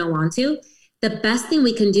really don't want to, the best thing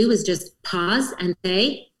we can do is just pause and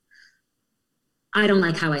say, I don't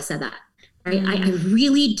like how I said that. Right? I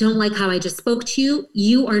really don't like how I just spoke to you.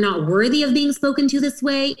 You are not worthy of being spoken to this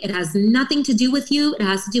way. It has nothing to do with you. It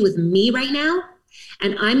has to do with me right now.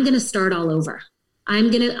 And I'm going to start all over. I'm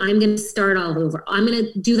going to start all over. I'm going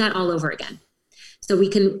to do that all over again. So we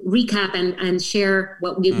can recap and share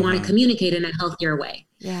what we want to communicate in a healthier way.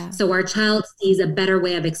 Yeah. So our child sees a better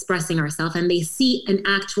way of expressing ourselves, and they see an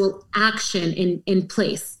actual action in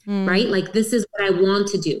place, right? Like, this is what I want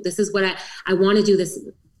to do. This is what I want to do this.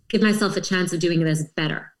 Give myself a chance of doing this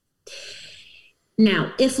better.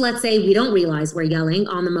 Now, if let's say we don't realize we're yelling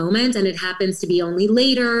on the moment and it happens to be only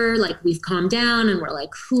later, like we've calmed down and we're like,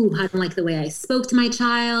 I don't like the way I spoke to my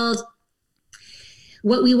child.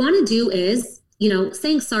 What we want to do is,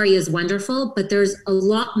 saying sorry is wonderful, but there's a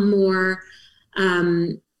lot more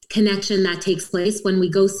connection that takes place when we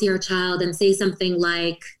go see our child and say something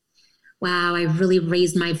like, wow, I really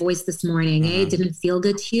raised my voice this morning. It didn't feel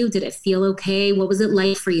good to you. Did it feel okay? What was it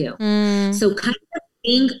like for you? So kind of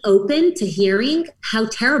being open to hearing how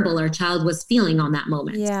terrible our child was feeling on that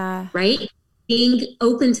moment. Yeah. Right? Being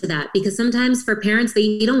open to that, because sometimes for parents,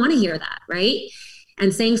 they don't want to hear that, right?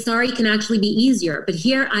 And saying sorry can actually be easier. But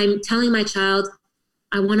here I'm telling my child,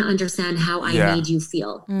 I want to understand how I made you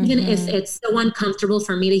feel. Even if it's so uncomfortable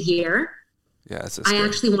for me to hear, I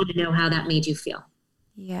actually want to know how that made you feel.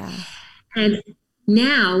 Yeah. And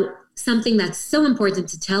now something that's so important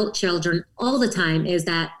to tell children all the time is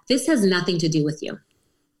that this has nothing to do with you.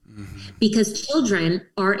 Because children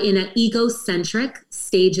are in an egocentric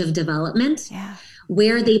stage of development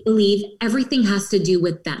where they believe everything has to do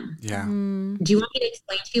with them. Yeah. Do you want me to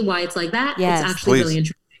explain to you why it's like that? Yes. It's actually really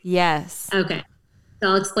interesting. Yes. Okay. So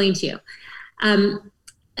I'll explain to you.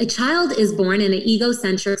 A child is born in an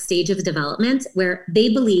egocentric stage of development where they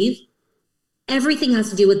believe everything has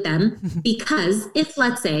to do with them. Because if,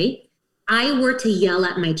 let's say, I were to yell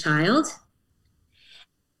at my child,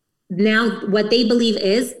 now what they believe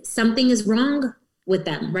is something is wrong with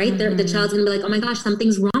them, right? The child's gonna be like, oh my gosh,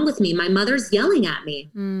 something's wrong with me. My mother's yelling at me.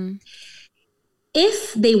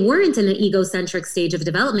 If they weren't in an egocentric stage of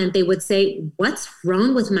development, they would say, what's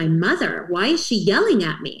wrong with my mother? Why is she yelling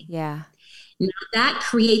at me? Yeah. Now that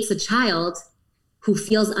creates a child who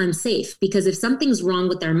feels unsafe, because if something's wrong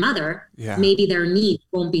with their mother, maybe their needs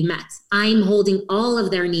won't be met. I'm holding all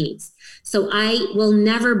of their needs. So I will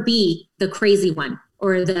never be the crazy one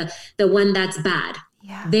or the one that's bad.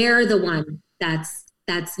 Yeah. They're the one that's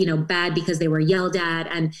bad because they were yelled at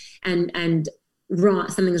and wrong,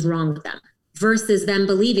 something's wrong with them. Versus them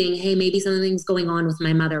believing, hey, maybe something's going on with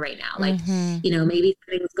my mother right now. Like, maybe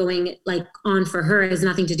something's going on for her. It has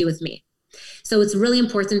nothing to do with me. So it's really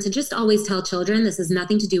important to just always tell children, this has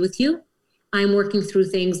nothing to do with you. I'm working through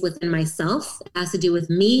things within myself. It has to do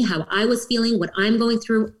with me, how I was feeling, what I'm going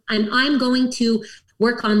through. And I'm going to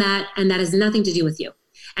work on that. And that has nothing to do with you.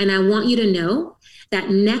 And I want you to know that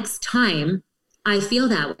next time I feel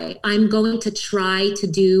that way, I'm going to try to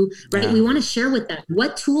do, right? We want to share with them.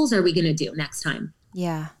 What tools are we going to do next time?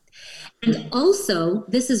 Yeah. And also,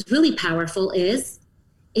 this is really powerful, is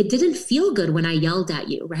it didn't feel good when I yelled at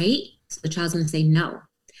you, right? So the child's going to say, no.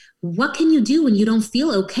 What can you do when you don't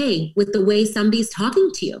feel okay with the way somebody's talking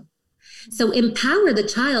to you? So empower the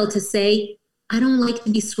child to say, I don't like to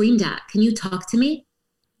be screamed at. Can you talk to me?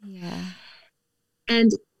 Yeah.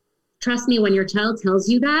 And trust me, when your child tells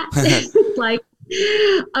you that, it's like,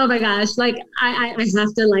 oh my gosh, like I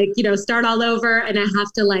have to start all over, and I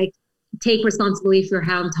have to take responsibility for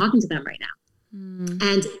how I'm talking to them right now.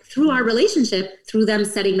 And through our relationship, through them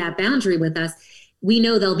setting that boundary with us, we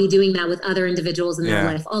know they'll be doing that with other individuals in their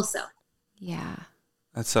life also. Yeah.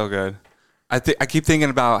 That's so good. I keep thinking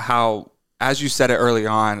about how, as you said it early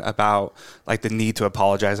on, about the need to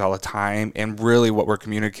apologize all the time. And really what we're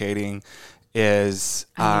communicating is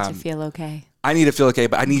I need to feel okay. I need to feel okay,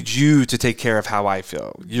 but I need you to take care of how I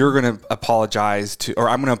feel. You're going to apologize or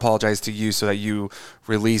I'm going to apologize to you so that you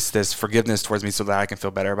release this forgiveness towards me so that I can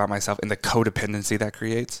feel better about myself, and the codependency that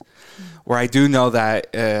creates. Where I do know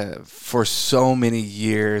that for so many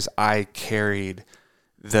years, I carried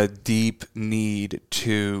the deep need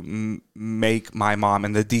to make my mom,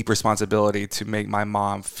 and the deep responsibility to make my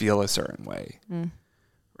mom feel a certain way.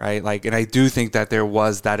 Right? And I do think that there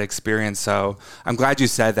was that experience. So I'm glad you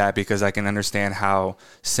said that, because I can understand how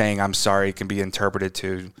saying I'm sorry can be interpreted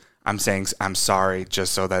to, I'm saying I'm sorry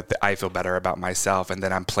just so that I feel better about myself. And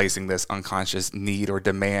then I'm placing this unconscious need or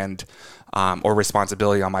demand or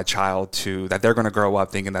responsibility on my child that they're going to grow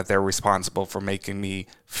up thinking that they're responsible for making me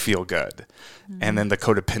feel good. And then the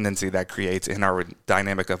codependency that creates in our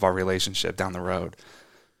dynamic of our relationship down the road.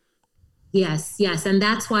 Yes. And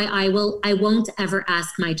that's why I won't ever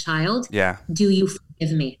ask my child, do you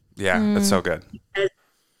forgive me? Yeah, that's so good. Because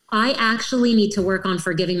I actually need to work on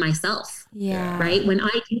forgiving myself. Yeah. Right? When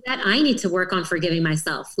I do that, I need to work on forgiving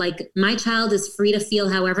myself. My child is free to feel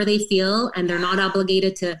however they feel, and they're not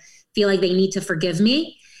obligated to feel like they need to forgive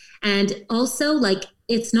me. And also,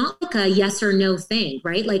 it's not a yes or no thing,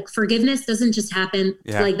 right? Forgiveness doesn't just happen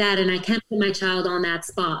like that. And I can't put my child on that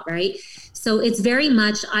spot, right? So it's very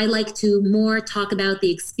much, I like to more talk about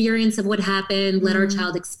the experience of what happened, let our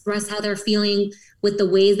child express how they're feeling with the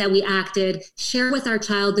ways that we acted, share with our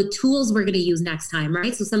child the tools we're going to use next time,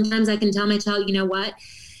 right? So sometimes I can tell my child, you know what,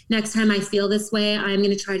 next time I feel this way, I'm going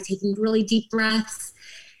to try to take really deep breaths.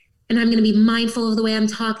 And I'm going to be mindful of the way I'm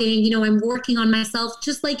talking. I'm working on myself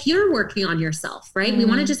just like you're working on yourself, right? We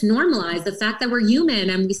want to just normalize the fact that we're human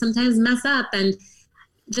and we sometimes mess up. And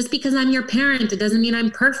just because I'm your parent, it doesn't mean I'm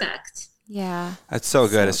perfect. Yeah. That's so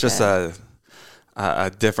good. It's just a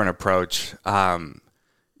different approach.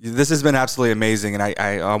 This has been absolutely amazing. And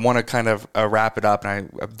I want to kind of wrap it up. And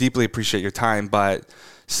I deeply appreciate your time. But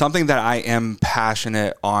something that I am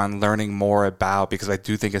passionate on learning more about, because I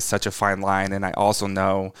do think it's such a fine line. And I also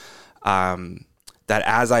know that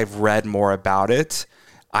as I've read more about it,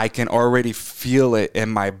 I can already feel it in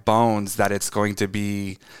my bones that it's going to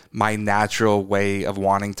be my natural way of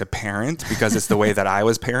wanting to parent, because it's the way that I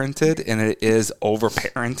was parented, and it is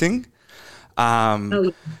over-parenting.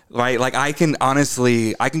 Right? I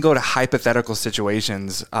can go to hypothetical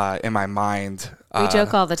situations in my mind. We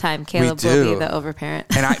joke all the time. Caleb will be the overparent.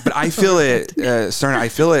 But I feel it, Stern. I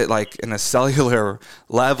feel it in a cellular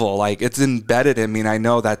level. It's embedded in me, and I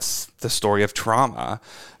know that's the story of trauma.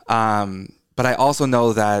 But I also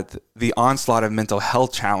know that the onslaught of mental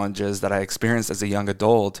health challenges that I experienced as a young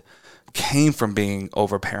adult came from being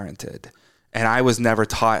overparented. And I was never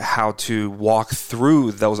taught how to walk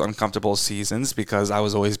through those uncomfortable seasons because I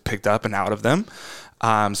was always picked up and out of them.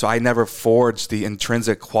 So I never forged the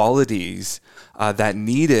intrinsic qualities that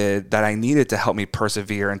I needed to help me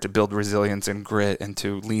persevere and to build resilience and grit and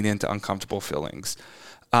to lean into uncomfortable feelings.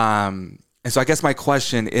 And so I guess my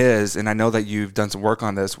question is, and I know that you've done some work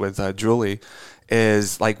on this with Julie,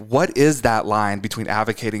 is like, what is that line between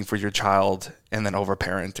advocating for your child and then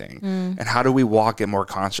overparenting? And how do we walk it more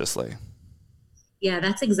consciously? Yeah,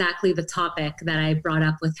 that's exactly the topic that I brought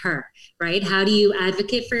up with her, right? How do you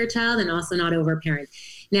advocate for your child and also not overparent?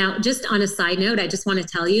 Now, just on a side note, I just want to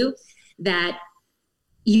tell you that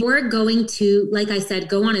you're going to, like I said,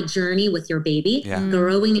 go on a journey with your baby,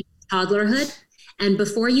 growing in toddlerhood. And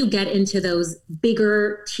before you get into those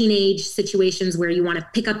bigger teenage situations where you want to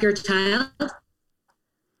pick up your child,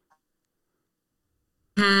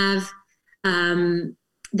 have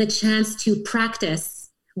the chance to practice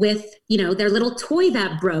with, their little toy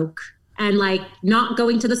that broke and like not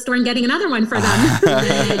going to the store and getting another one for them,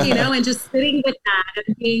 and just sitting with that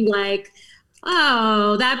and being like,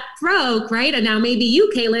 oh, that broke, right? And now maybe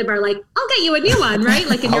you, Caleb, are like, I'll get you a new one, right?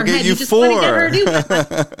 Like in your head, you just want to get her a new one.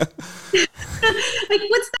 Like,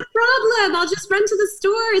 what's the problem? I'll just run to the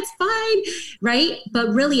store. It's fine, right? But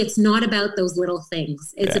really, it's not about those little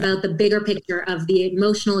things. It's about the bigger picture of the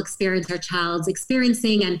emotional experience our child's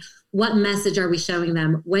experiencing and what message are we showing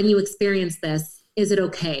them when you experience this? Is it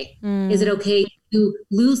okay? Is it okay to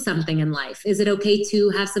lose something in life? Is it okay to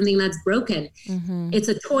have something that's broken? It's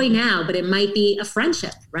a toy now, but it might be a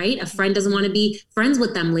friendship, right? A friend doesn't want to be friends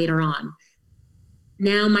with them later on.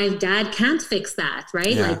 Now my dad can't fix that,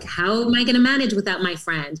 right? Yeah. Like, how am I going to manage without my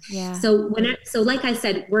friend? Yeah. So like I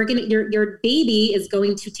said, your baby is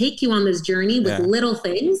going to take you on this journey with little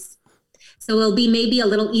things. So it'll be maybe a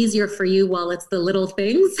little easier for you while it's the little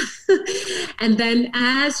things. And then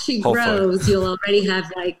as she grows, you'll already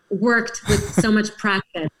have like worked with so much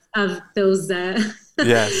practice of those,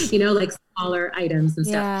 like smaller items and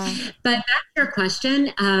stuff. But that's your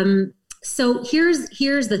question. So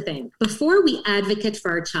here's the thing. Before we advocate for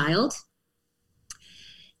our child,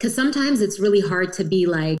 because sometimes it's really hard to be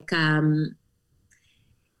like,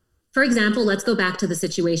 for example, let's go back to the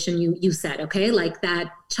situation you said, okay? Like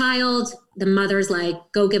that child, the mother's like,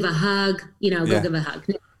 go give a hug, go give a hug.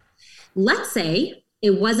 Let's say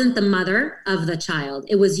it wasn't the mother of the child.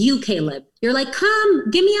 It was you, Caleb. You're like, come,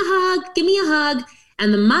 give me a hug.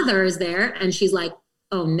 And the mother is there and she's like,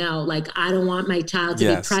 oh no, like, I don't want my child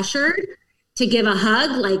to be pressured to give a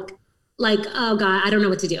hug. Like, oh God, I don't know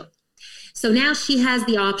what to do. So now she has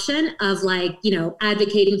the option of like,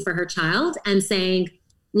 advocating for her child and saying,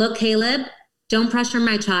 look, Caleb, don't pressure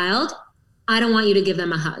my child. I don't want you to give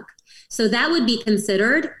them a hug. So that would be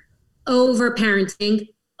considered over parenting,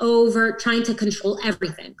 over trying to control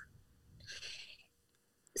everything.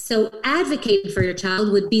 So advocating for your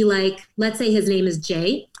child would be like, let's say his name is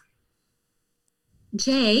Jay.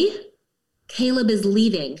 Jay, Caleb is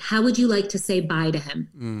leaving. How would you like to say bye to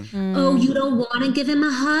him? Oh, you don't want to give him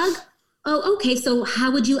a hug? Oh, okay. So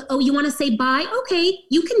how would you, you want to say bye? Okay,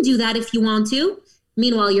 you can do that if you want to.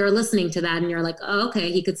 Meanwhile, you're listening to that and you're like, oh,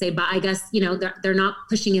 okay, he could say bye. I guess, they're not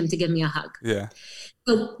pushing him to give me a hug. Yeah.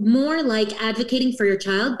 So more like advocating for your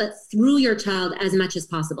child, but through your child as much as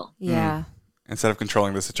possible. Yeah. Instead of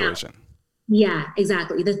controlling the situation. Yeah,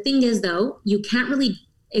 exactly. The thing is, though, you can't really,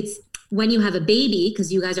 it's when you have a baby,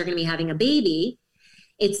 because you guys are going to be having a baby,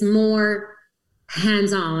 it's more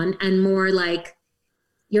hands-on and more like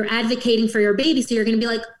you're advocating for your baby. So you're going to be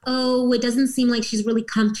like, oh, it doesn't seem like she's really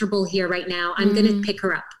comfortable here right now. I'm going to pick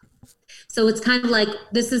her up. So it's kind of like,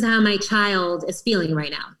 this is how my child is feeling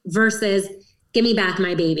right now versus give me back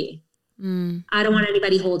my baby. I don't want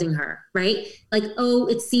anybody holding her, right? Like, oh,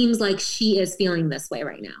 it seems like she is feeling this way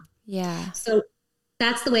right now. Yeah. So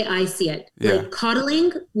that's the way I see it. Yeah. Like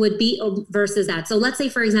coddling would be versus that. So let's say,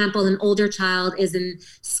 for example, an older child is in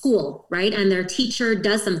school, right? And their teacher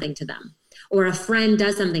does something to them or a friend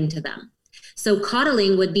does something to them. So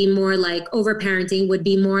coddling would be more like overparenting would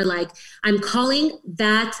be more like, I'm calling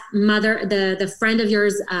that mother, the friend of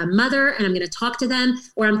yours mother, and I'm going to talk to them,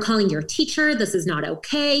 or I'm calling your teacher. This is not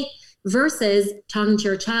okay. Versus talking to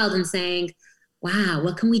your child and saying, wow,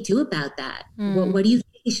 what can we do about that? What do you think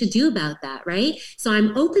we should do about that? Right. So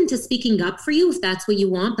I'm open to speaking up for you if that's what you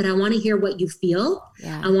want, but I want to hear what you feel.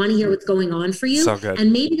 Yeah. I want to hear what's going on for you. So good.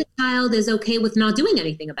 And maybe the child is okay with not doing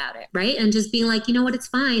anything about it. Right. And just being like, you know what, it's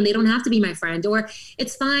fine. They don't have to be my friend, or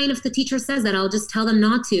it's fine if the teacher says that, I'll just tell them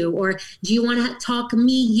not to. Or do you want to talk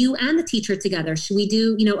me, you and the teacher together? Should we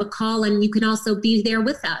do, a call and you can also be there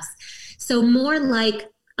with us? So more like,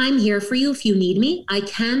 I'm here for you if you need me. I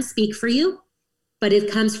can speak for you. but it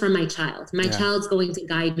comes from my child. My Yeah. child's going to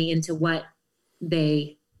guide me into what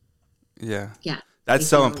they, Yeah. yeah. That's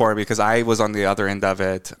so important because I was on the other end of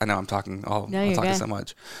it. I know I'm talking. Oh, No, I'm you're talking good. so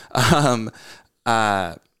much.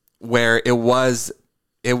 Where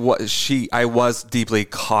I was deeply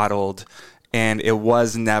coddled, and it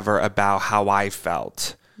was never about how I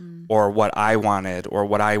felt or what I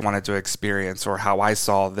wanted to experience or how I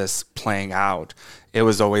saw this playing out. It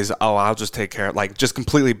was always, oh, I'll just take care of, like, just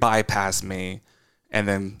completely bypass me, and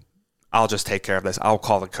then I'll just take care of this. I'll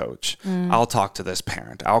call the coach. I'll talk to this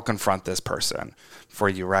parent. I'll confront this person for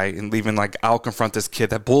you, right? And even like, I'll confront this kid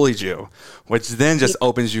that bullied you, which then just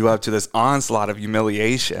opens you up to this onslaught of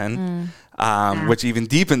humiliation, which even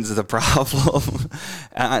deepens the problem.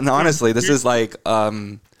 And honestly, this is like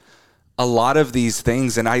a lot of these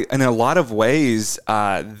things. And in a lot of ways,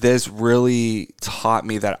 this really taught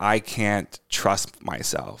me that I can't trust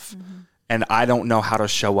myself. And I don't know how to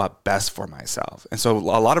show up best for myself. And so a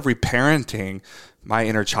lot of reparenting my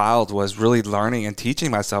inner child was really learning and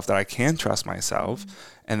teaching myself that I can trust myself,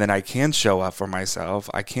 and then I can show up for myself.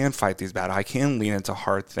 I can fight these battles. I can lean into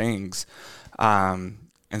hard things. And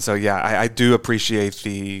so, yeah, I do appreciate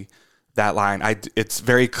that line. It's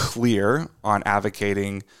very clear on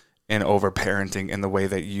advocating and over-parenting in the way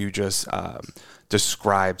that you just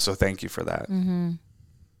described. So thank you for that.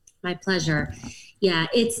 My pleasure. Yeah,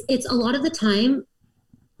 it's a lot of the time,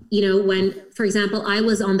 when, for example, I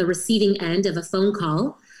was on the receiving end of a phone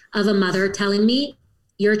call of a mother telling me,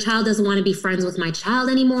 your child doesn't want to be friends with my child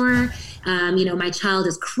anymore. My child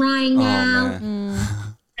is crying now.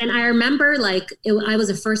 And I remember I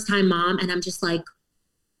was a first time mom, and I'm just like,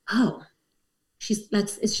 oh,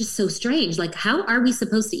 it's just so strange. Like, how are we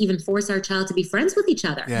supposed to even force our child to be friends with each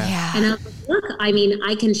other? Yeah. And I was like, look,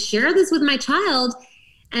 I can share this with my child.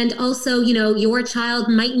 And also, your child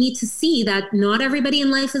might need to see that not everybody in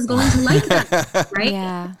life is going to like that, right?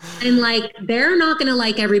 Yeah. And they're not going to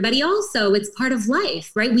like everybody also. It's part of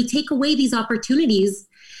life, right? We take away these opportunities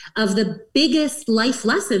of the biggest life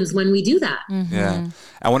lessons when we do that. Yeah.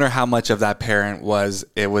 I wonder how much of that parent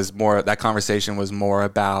that conversation was more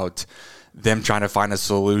about them trying to find a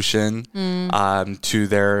solution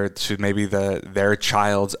to maybe their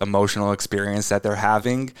child's emotional experience that they're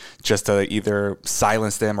having, just to either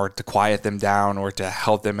silence them or to quiet them down or to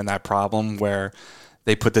help them in that problem, where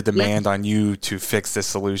they put the demand on you to fix this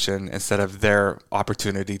solution instead of their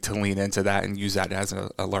opportunity to lean into that and use that as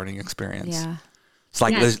a learning experience. Yeah. It's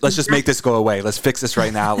like, let's just make this go away. Let's fix this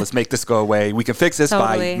right now. Let's make this go away. We can fix this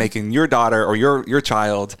by making your daughter or your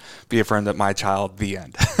child be a friend of my child, the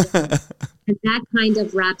end. And that kind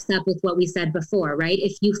of wraps up with what we said before, right?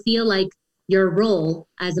 If you feel like your role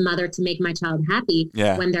as a mother to make my child happy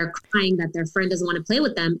when they're crying that their friend doesn't want to play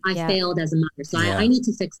with them, I failed as a mother. So I need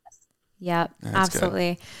to fix this. Yep,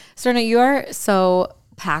 absolutely. Serna, you are so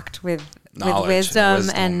packed with wisdom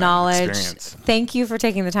and knowledge. Experience. Thank you for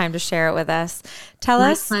taking the time to share it with us. Tell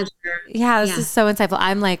My us. pleasure. Yeah, this is so insightful.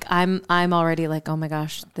 I'm already like, oh my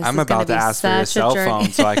gosh, I'm about to ask for your cell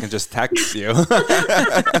phone so I can just text you.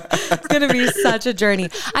 It's going to be such a journey.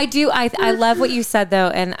 I love what you said though.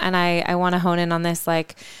 And I want to hone in on this.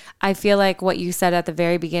 Like, I feel like what you said at the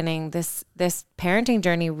very beginning, this parenting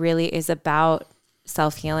journey really is about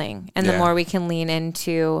self-healing. And the more we can lean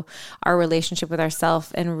into our relationship with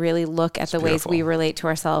ourselves and really look at the ways we relate to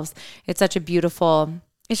ourselves, it's just a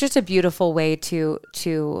beautiful way to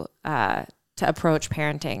approach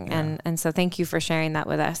parenting. And so thank you for sharing that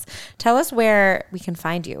with us. Tell us where we can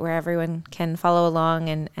find you, where everyone can follow along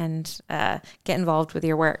and get involved with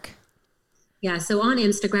your work. Yeah, so on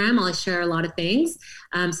Instagram, I'll share a lot of things.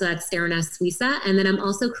 So that's Sterna Suisa. And then I'm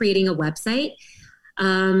also creating a website.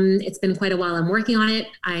 It's been quite a while. I'm working on it.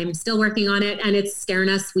 I'm still working on it. And it's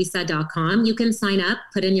sternasuisa.com. You can sign up,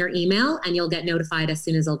 put in your email, and you'll get notified as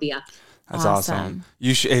soon as it'll be up. That's awesome.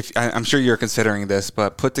 You should, I'm sure you're considering this,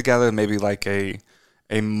 but put together maybe like a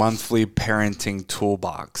monthly parenting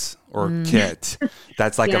toolbox or kit.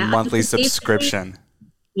 That's like a monthly subscription.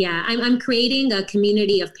 Yeah, I'm creating a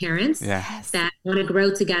community of parents that want to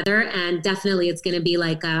grow together, and definitely it's going to be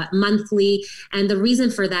like a monthly. And the reason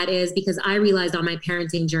for that is because I realized on my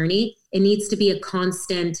parenting journey, it needs to be a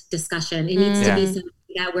constant discussion. It needs to be something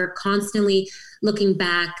that we're constantly looking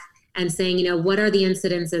back and saying, what are the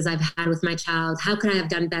incidences I've had with my child? How could I have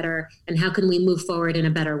done better? And how can we move forward in a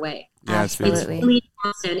better way? Yeah, it's really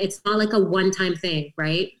constant. It's not like a one-time thing,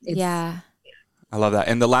 right? I love that.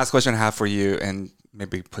 And the last question I have for you, and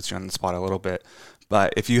maybe puts you on the spot a little bit,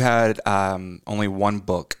 but if you had only one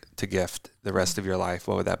book to gift the rest of your life,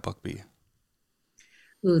 what would that book be?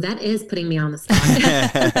 Ooh, that is putting me on the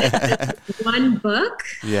spot. One book?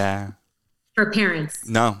 Yeah. For parents?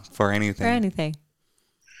 No, for anything. For anything.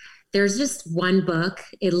 there's just one book.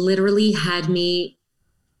 It literally had me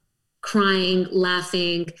crying,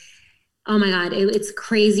 laughing. Oh my God, it's a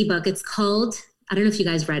crazy book. It's called, I don't know if you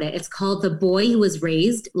guys read it. It's called The Boy Who Was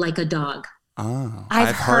Raised Like a Dog. Oh,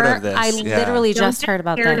 I've heard of this. I literally just heard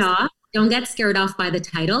about this. Don't get scared off by the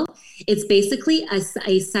title. It's basically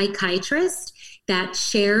a psychiatrist that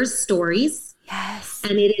shares stories. Yes.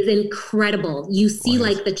 And it is incredible. You see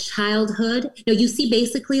like the childhood. You see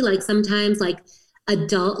basically like sometimes like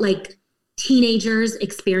adult, like teenagers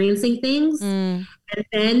experiencing things. And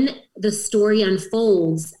then the story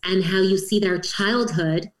unfolds and how you see their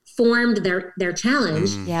childhood formed their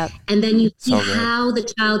challenge. Yep. And then you see how the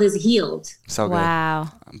child is healed. So good. Wow.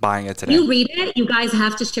 I'm buying it today. You read it. You guys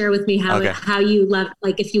have to share with me how you love,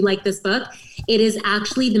 like if you like this book. It is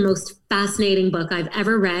actually the most fascinating book I've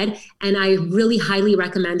ever read. And I really highly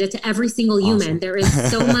recommend it to every single human. There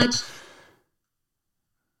is so much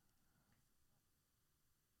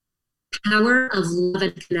power of love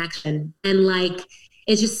and connection. And like,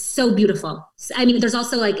 it's just so beautiful. I mean, there's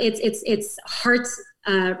also like, it's heart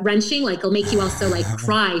wrenching. Like it'll make you also like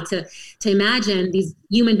cry to imagine these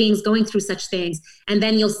human beings going through such things. And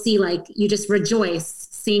then you'll see like, you just rejoice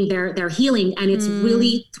seeing their healing. And it's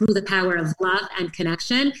really through the power of love and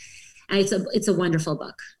connection. And it's a wonderful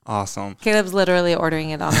book. Awesome. Caleb's literally ordering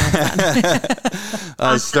it on Amazon.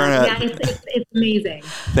 Sterna, yeah, it's amazing.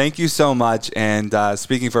 Thank you so much. And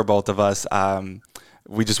speaking for both of us,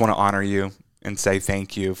 we just want to honor you and say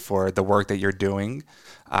thank you for the work that you're doing.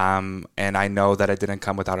 And I know that it didn't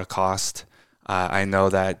come without a cost. I know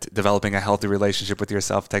that developing a healthy relationship with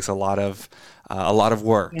yourself takes a lot of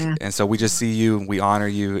work. Yeah. And so we just see you, we honor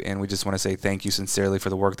you, and we just want to say thank you sincerely for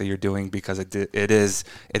the work that you're doing, because it is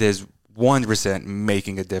 100%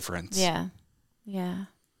 making a difference. Yeah. Yeah.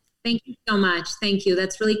 Thank you so much. Thank you.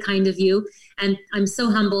 That's really kind of you. And I'm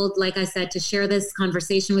so humbled, like I said, to share this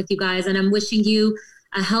conversation with you guys. And I'm wishing you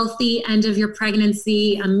a healthy end of your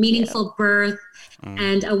pregnancy, a meaningful birth,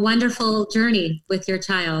 and a wonderful journey with your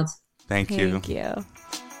child. Thank you. Thank you.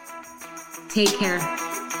 Take care.